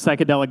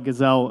 Psychedelic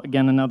Gazelle,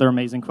 again, another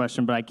amazing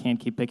question, but I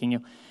can't keep picking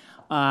you.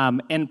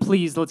 And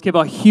please, let's give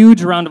a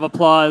huge round of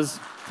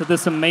applause to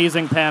this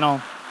amazing panel.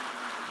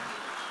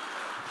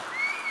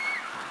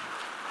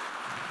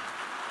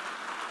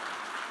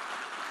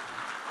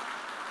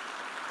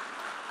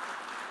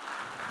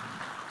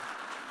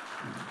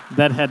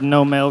 That had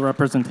no male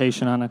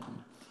representation on it.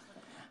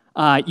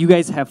 You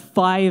guys have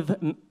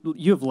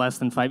you have less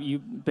than 5. You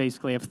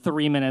basically have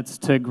 3 minutes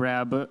to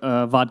grab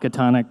a vodka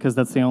tonic, because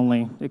that's the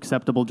only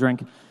acceptable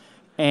drink.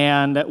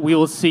 And we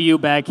will see you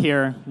back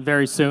here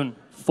very soon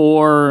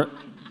for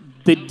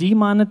the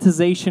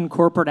Demonetization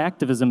Corporate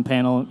Activism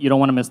panel. You don't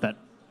want to miss that.